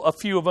read a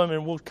few of them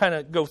and we'll kind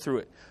of go through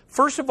it.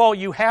 First of all,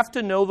 you have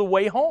to know the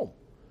way home.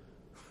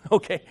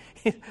 Okay?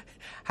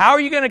 How are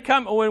you going to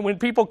come, when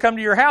people come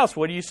to your house,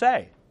 what do you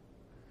say?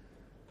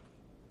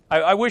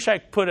 I wish I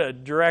put a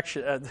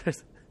direction,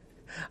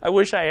 I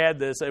wish I had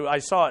this. I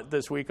saw it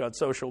this week on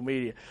social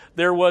media.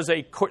 There was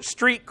a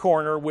street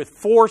corner with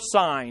 4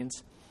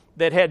 signs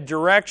that had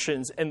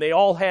directions, and they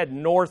all had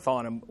north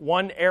on them.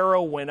 One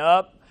arrow went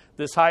up.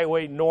 This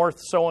highway north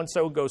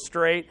so-and-so, go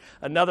straight.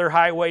 Another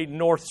highway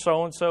north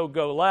so-and-so,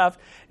 go left.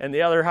 And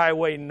the other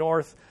highway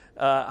north,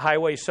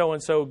 highway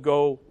so-and-so,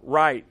 go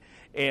right.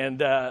 And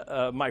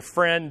my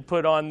friend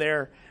put on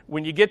there,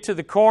 when you get to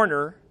the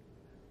corner,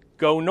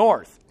 go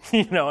north.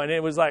 And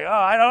it was like,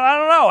 I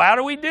don't know. How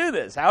do we do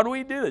this? How do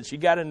we do this? You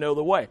got to know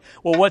the way.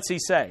 Well, what's he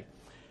say?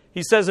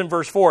 He says in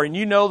verse 4, and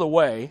you know the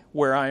way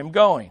where I am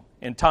going.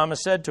 And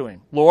Thomas said to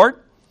him,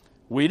 Lord,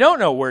 we don't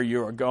know where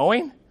you are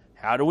going.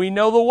 How do we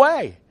know the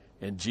way?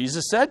 And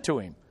Jesus said to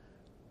him,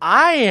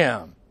 I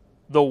am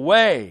the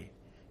way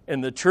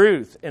and the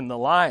truth and the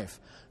life.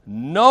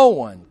 No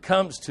one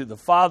comes to the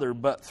Father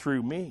but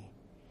through me.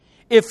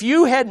 If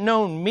you had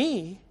known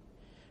me,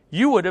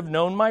 you would have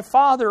known my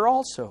Father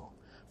also.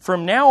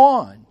 From now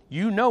on,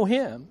 you know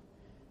him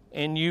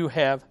and you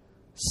have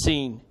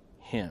seen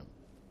him.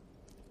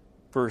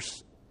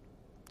 Verse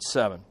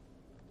 7.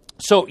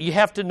 So you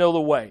have to know the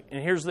way.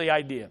 And here's the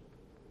idea.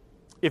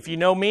 If you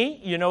know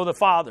me, you know the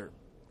Father.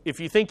 If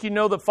you think you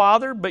know the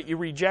Father, but you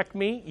reject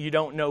me, you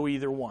don't know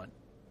either one.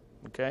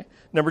 Okay?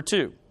 Number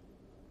 2,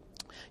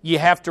 you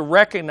have to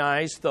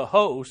recognize the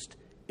host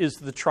is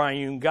the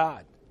triune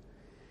God.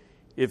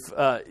 If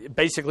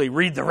basically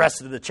read the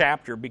rest of the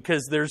chapter,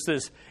 because there's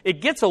this,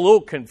 it gets a little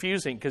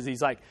confusing because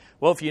he's like,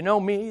 well, if you know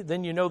me,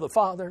 then you know the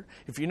Father.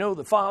 If you know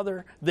the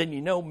Father, then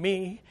you know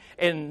me.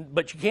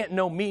 But you can't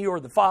know me or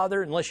the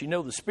Father unless you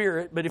know the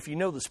Spirit. But if you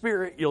know the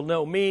Spirit, you'll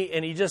know me.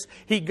 And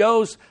he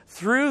goes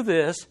through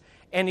this.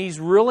 And he's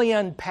really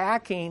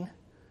unpacking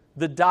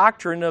the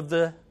doctrine of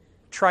the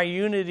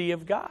triunity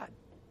of God.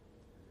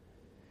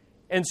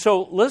 And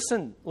so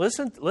listen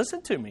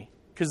to me,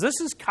 because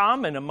this is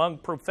common among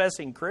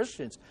professing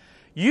Christians.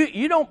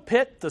 You don't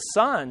pit the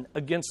Son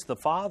against the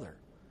Father.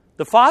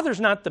 The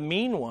Father's not the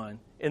mean one,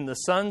 and the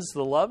Son's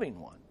the loving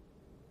one.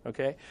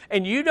 Okay?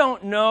 And you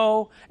don't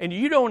know, and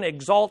you don't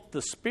exalt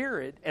the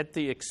Spirit at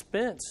the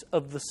expense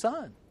of the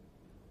Son.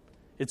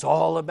 It's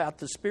all about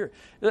the Spirit.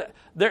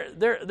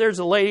 There's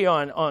a lady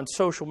on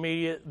social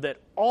media that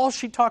all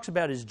she talks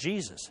about is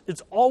Jesus.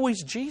 It's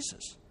always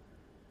Jesus.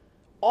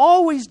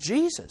 Always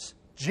Jesus.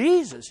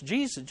 Jesus,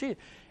 Jesus, Jesus.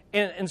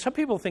 And some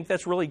people think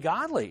that's really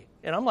godly.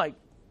 And I'm like,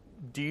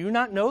 Do you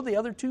not know the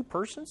other two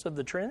persons of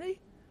the Trinity?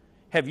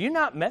 Have you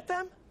not met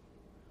them?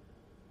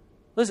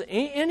 Listen,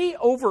 any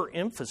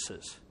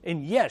overemphasis,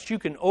 and yes, you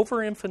can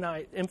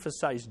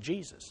overemphasize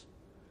Jesus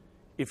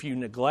if you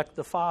neglect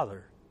the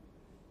Father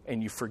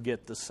and you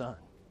forget the Son.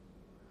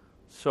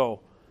 So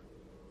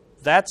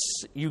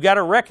you got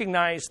to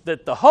recognize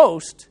that the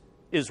host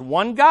is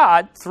one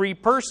God, three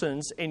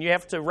persons, and you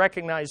have to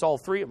recognize all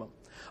three of them.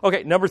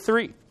 Okay, number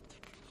 3.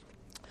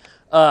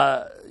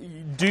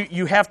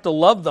 You have to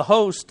love the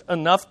host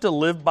enough to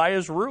live by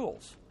his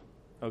rules.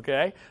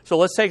 Okay? So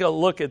let's take a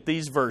look at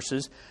these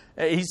verses.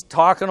 He's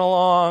talking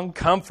along,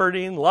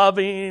 comforting,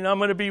 loving. I'm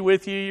going to be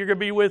with you. You're going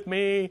to be with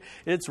me.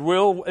 It's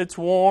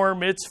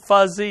warm. It's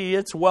fuzzy.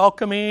 It's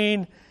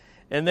welcoming.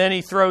 And then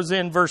he throws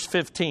in verse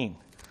 15.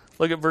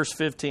 Look at verse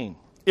 15.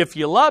 If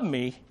you love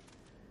me,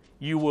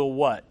 you will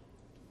what?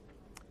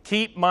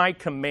 Keep my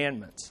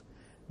commandments.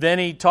 Then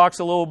he talks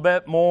a little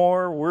bit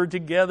more. We're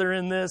together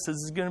in this. This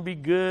is going to be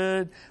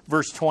good.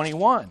 Verse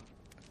 21.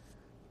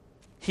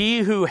 He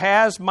who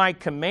has my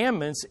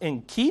commandments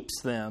and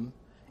keeps them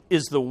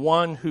is the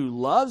one who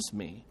loves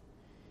me.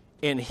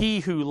 And he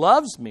who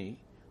loves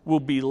me will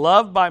be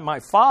loved by my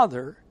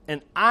Father,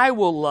 and I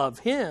will love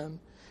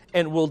him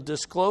and will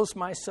disclose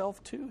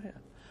myself to him.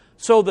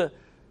 So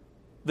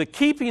the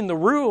keeping the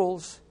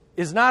rules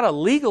is not a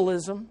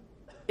legalism.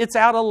 It's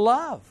out of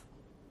love.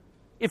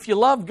 If you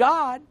love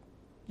God,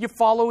 you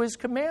follow his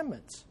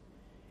commandments.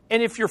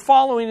 And if you're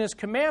following his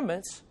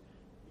commandments,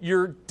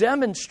 you're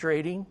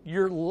demonstrating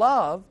your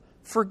love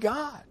for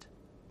God.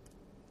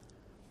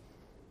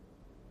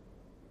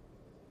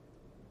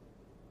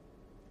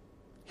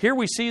 Here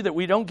we see that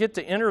we don't get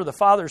to enter the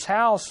Father's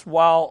house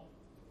while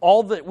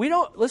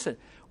listen,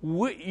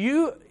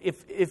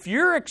 if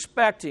you're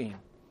expecting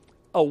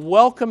a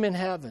welcome in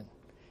heaven,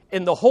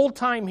 and the whole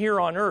time here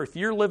on earth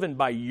you're living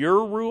by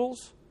your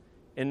rules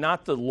and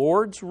not the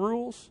Lord's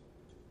rules,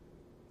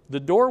 the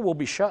door will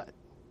be shut.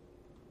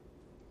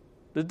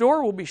 The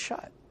door will be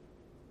shut.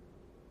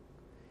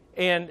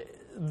 And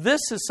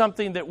this is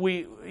something that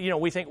we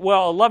think,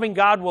 well, a loving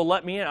God will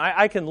let me in.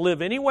 I can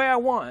live any way I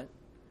want,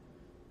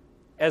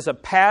 as a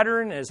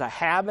pattern, as a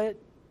habit,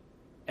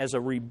 as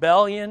a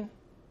rebellion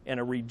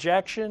and a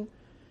rejection,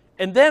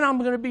 and then I'm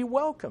going to be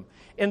welcome.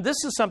 And this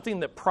is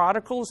something that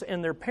prodigals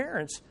and their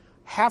parents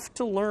have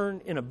to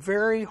learn in a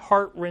very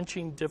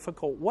heart-wrenching,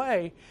 difficult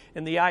way.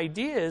 And the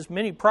idea is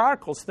many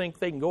prodigals think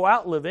they can go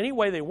out and live any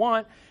way they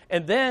want,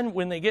 and then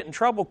when they get in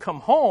trouble,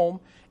 come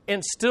home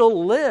and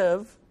still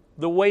live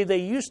the way they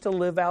used to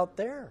live out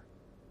there.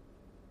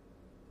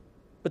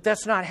 But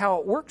that's not how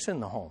it works in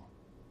the home.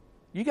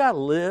 You got to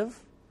live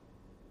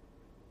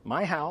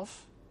my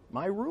house,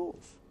 my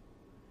rules.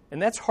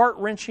 And that's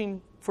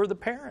heart-wrenching for the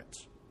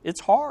parents.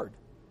 It's hard.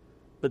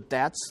 But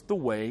that's the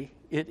way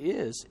it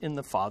is in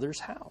the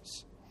Father's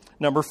house.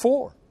 Number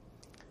 4,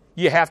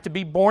 you have to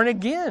be born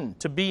again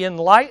to be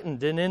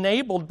enlightened and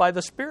enabled by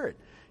the Spirit.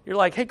 You're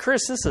like, hey,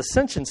 Chris, this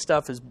ascension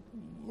stuff is,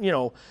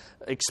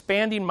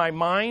 expanding my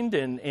mind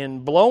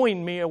and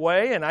blowing me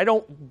away, and I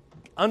don't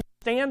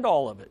understand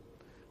all of it.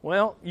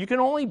 Well, you can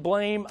only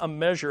blame a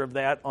measure of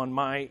that on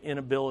my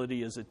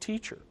inability as a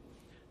teacher.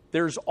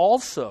 There's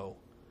also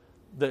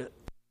the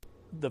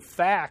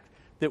fact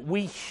that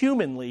we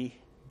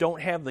humanly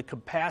don't have the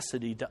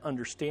capacity to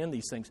understand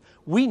these things.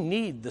 We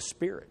need the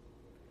Spirit.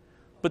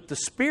 But the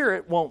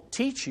Spirit won't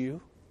teach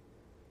you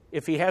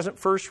if He hasn't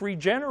first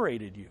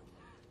regenerated you.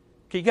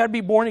 Okay, you got to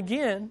be born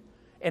again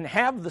and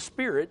have the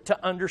Spirit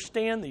to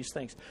understand these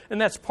things.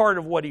 And that's part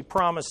of what He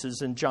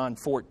promises in John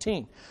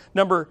 14.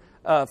 Number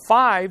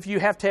 5, you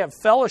have to have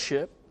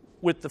fellowship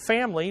with the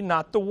family,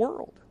 not the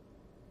world.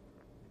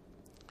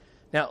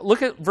 Now,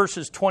 look at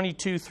verses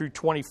 22 through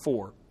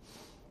 24.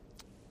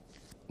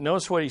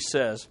 Notice what he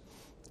says.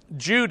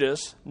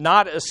 Judas,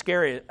 not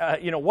Iscariot.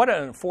 What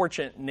an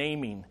unfortunate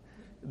naming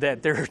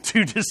that there are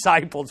 2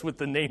 disciples with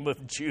the name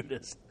of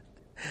Judas.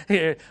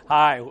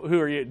 Hi, who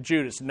are you?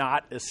 Judas,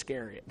 not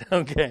Iscariot.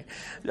 Okay.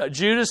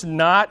 Judas,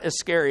 not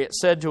Iscariot,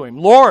 said to him,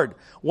 Lord,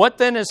 what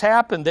then has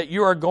happened that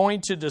you are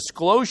going to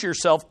disclose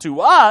yourself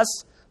to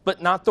us,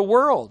 but not the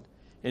world?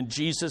 And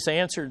Jesus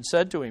answered and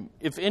said to him,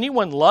 if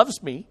anyone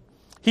loves me,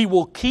 he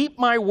will keep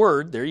my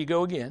word. There you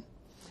go again.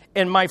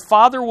 And my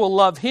Father will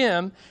love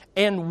him,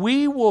 and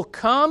we will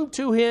come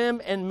to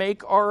him and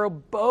make our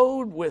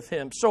abode with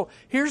him. So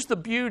here's the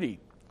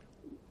beauty.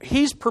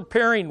 He's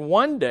preparing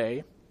one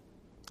day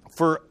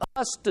for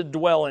us to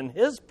dwell in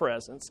His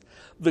presence.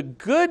 The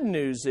good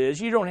news is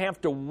you don't have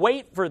to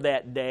wait for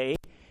that day.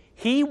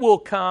 He will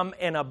come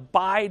and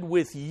abide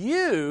with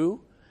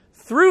you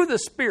through the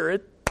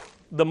Spirit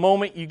the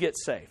moment you get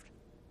saved.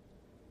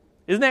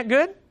 Isn't that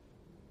good?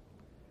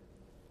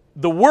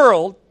 The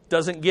world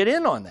doesn't get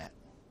in on that.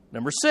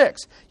 Number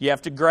 6, you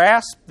have to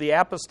grasp the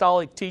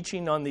apostolic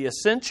teaching on the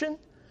ascension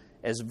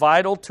as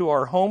vital to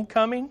our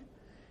homecoming.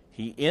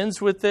 He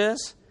ends with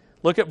this.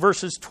 Look at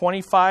verses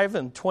 25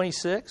 and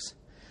 26.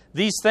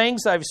 These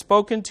things I've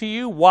spoken to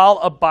you while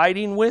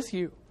abiding with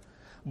you.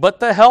 But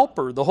the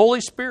Helper, the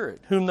Holy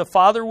Spirit, whom the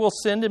Father will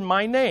send in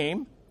my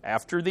name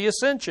after the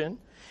ascension,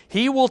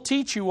 He will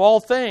teach you all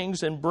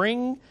things and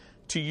bring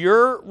to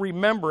your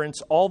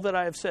remembrance all that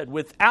I have said.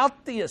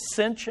 Without the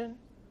ascension,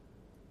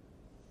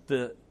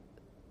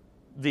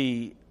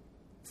 the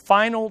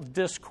final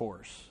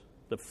discourse,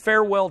 the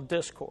farewell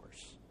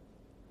discourse,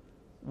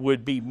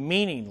 would be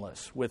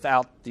meaningless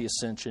without the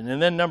ascension.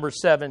 And then number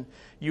 7,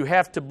 you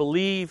have to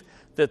believe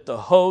that the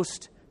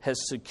host has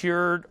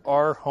secured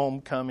our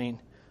homecoming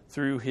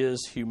through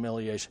his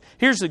humiliation.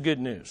 Here's the good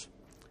news.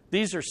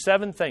 These are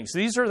 7 things.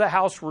 These are the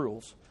house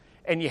rules,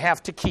 and you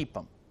have to keep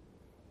them.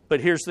 But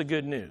here's the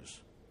good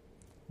news.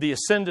 The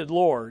ascended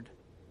Lord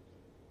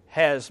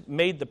has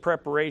made the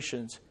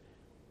preparations.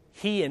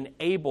 He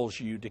enables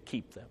you to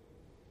keep them.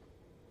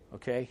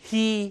 Okay?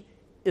 He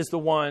is the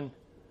one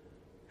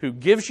who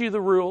gives you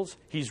the rules.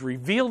 He's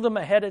revealed them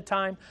ahead of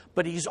time,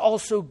 but He's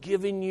also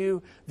given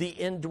you the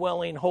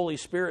indwelling Holy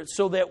Spirit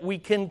so that we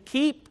can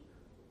keep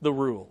the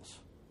rules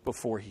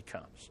before He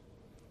comes.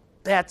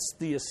 That's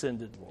the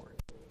ascended Lord.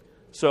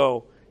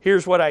 So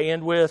here's what I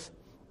end with.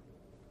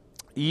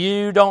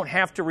 You don't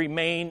have to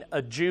remain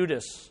a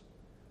Judas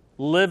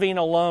living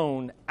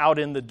alone out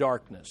in the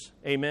darkness.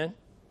 Amen?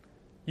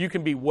 You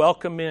can be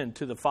welcome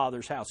into the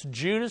Father's house.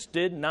 Judas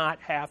did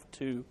not have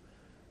to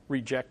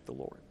reject the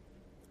Lord.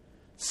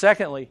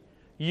 Secondly,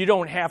 you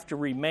don't have to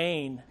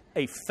remain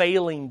a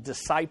failing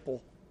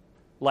disciple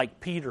like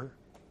Peter,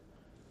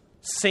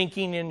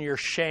 sinking in your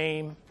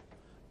shame,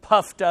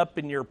 puffed up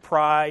in your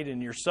pride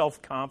and your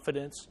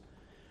self-confidence.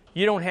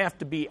 You don't have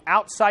to be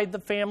outside the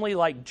family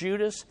like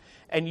Judas,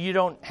 and you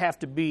don't have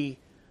to be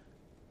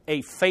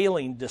a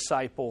failing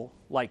disciple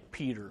like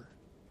Peter.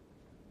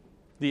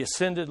 The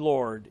ascended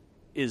Lord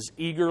is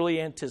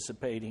eagerly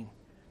anticipating,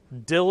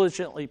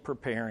 diligently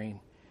preparing,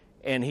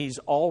 and He's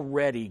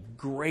already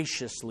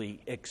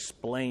graciously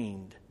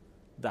explained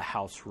the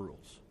house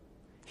rules.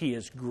 He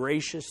has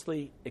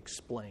graciously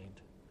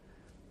explained,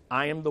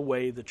 I am the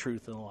way, the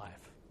truth, and the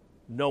life.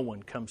 No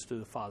one comes to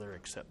the Father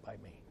except by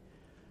me.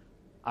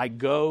 I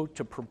go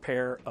to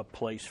prepare a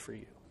place for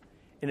you.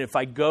 And if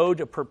I go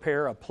to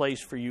prepare a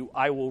place for you,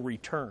 I will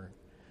return,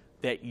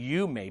 that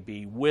you may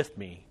be with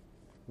me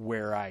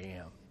where I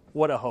am.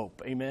 What a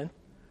hope. Amen?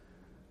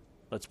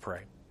 Let's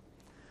pray.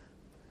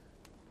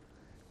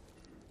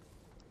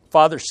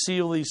 Father,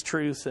 seal these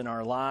truths in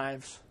our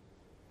lives.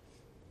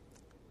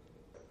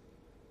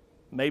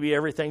 Maybe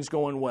everything's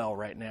going well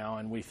right now,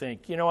 and we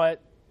think, you know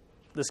what,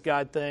 this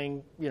God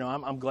thing,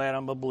 I'm glad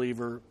I'm a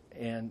believer,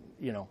 and,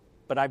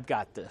 but I've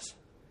got this.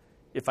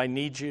 If I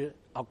need you,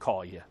 I'll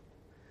call you.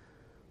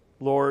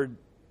 Lord,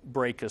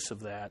 break us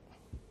of that.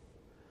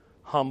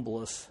 Humble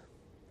us.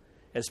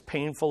 As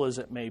painful as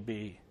it may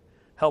be,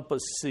 help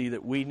us see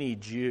that we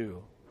need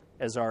you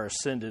as our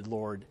ascended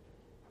Lord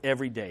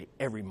every day,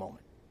 every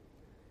moment.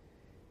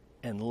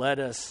 And let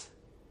us,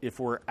 if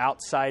we're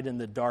outside in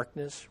the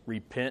darkness,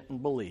 repent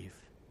and believe.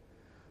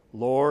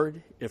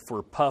 Lord, if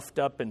we're puffed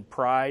up in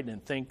pride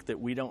and think that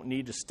we don't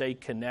need to stay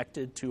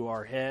connected to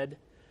our head,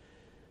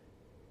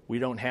 we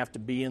don't have to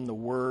be in the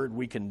Word,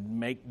 we can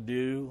make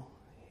do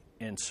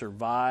and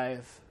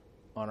survive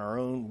on our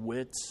own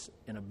wits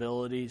and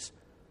abilities,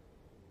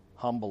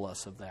 humble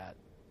us of that.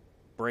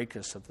 Break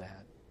us of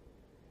that.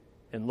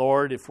 And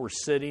Lord, if we're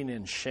sitting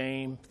in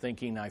shame,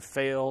 thinking I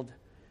failed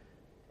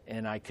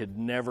and I could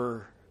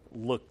never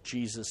look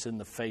Jesus in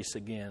the face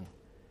again,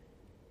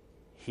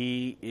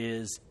 He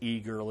is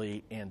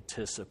eagerly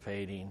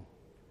anticipating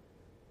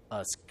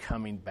us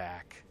coming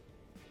back,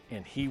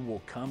 and He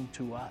will come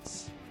to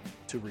us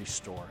to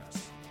restore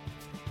us.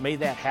 May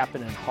that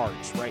happen in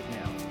hearts right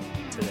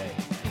now, today.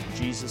 In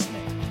Jesus'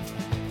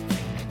 name.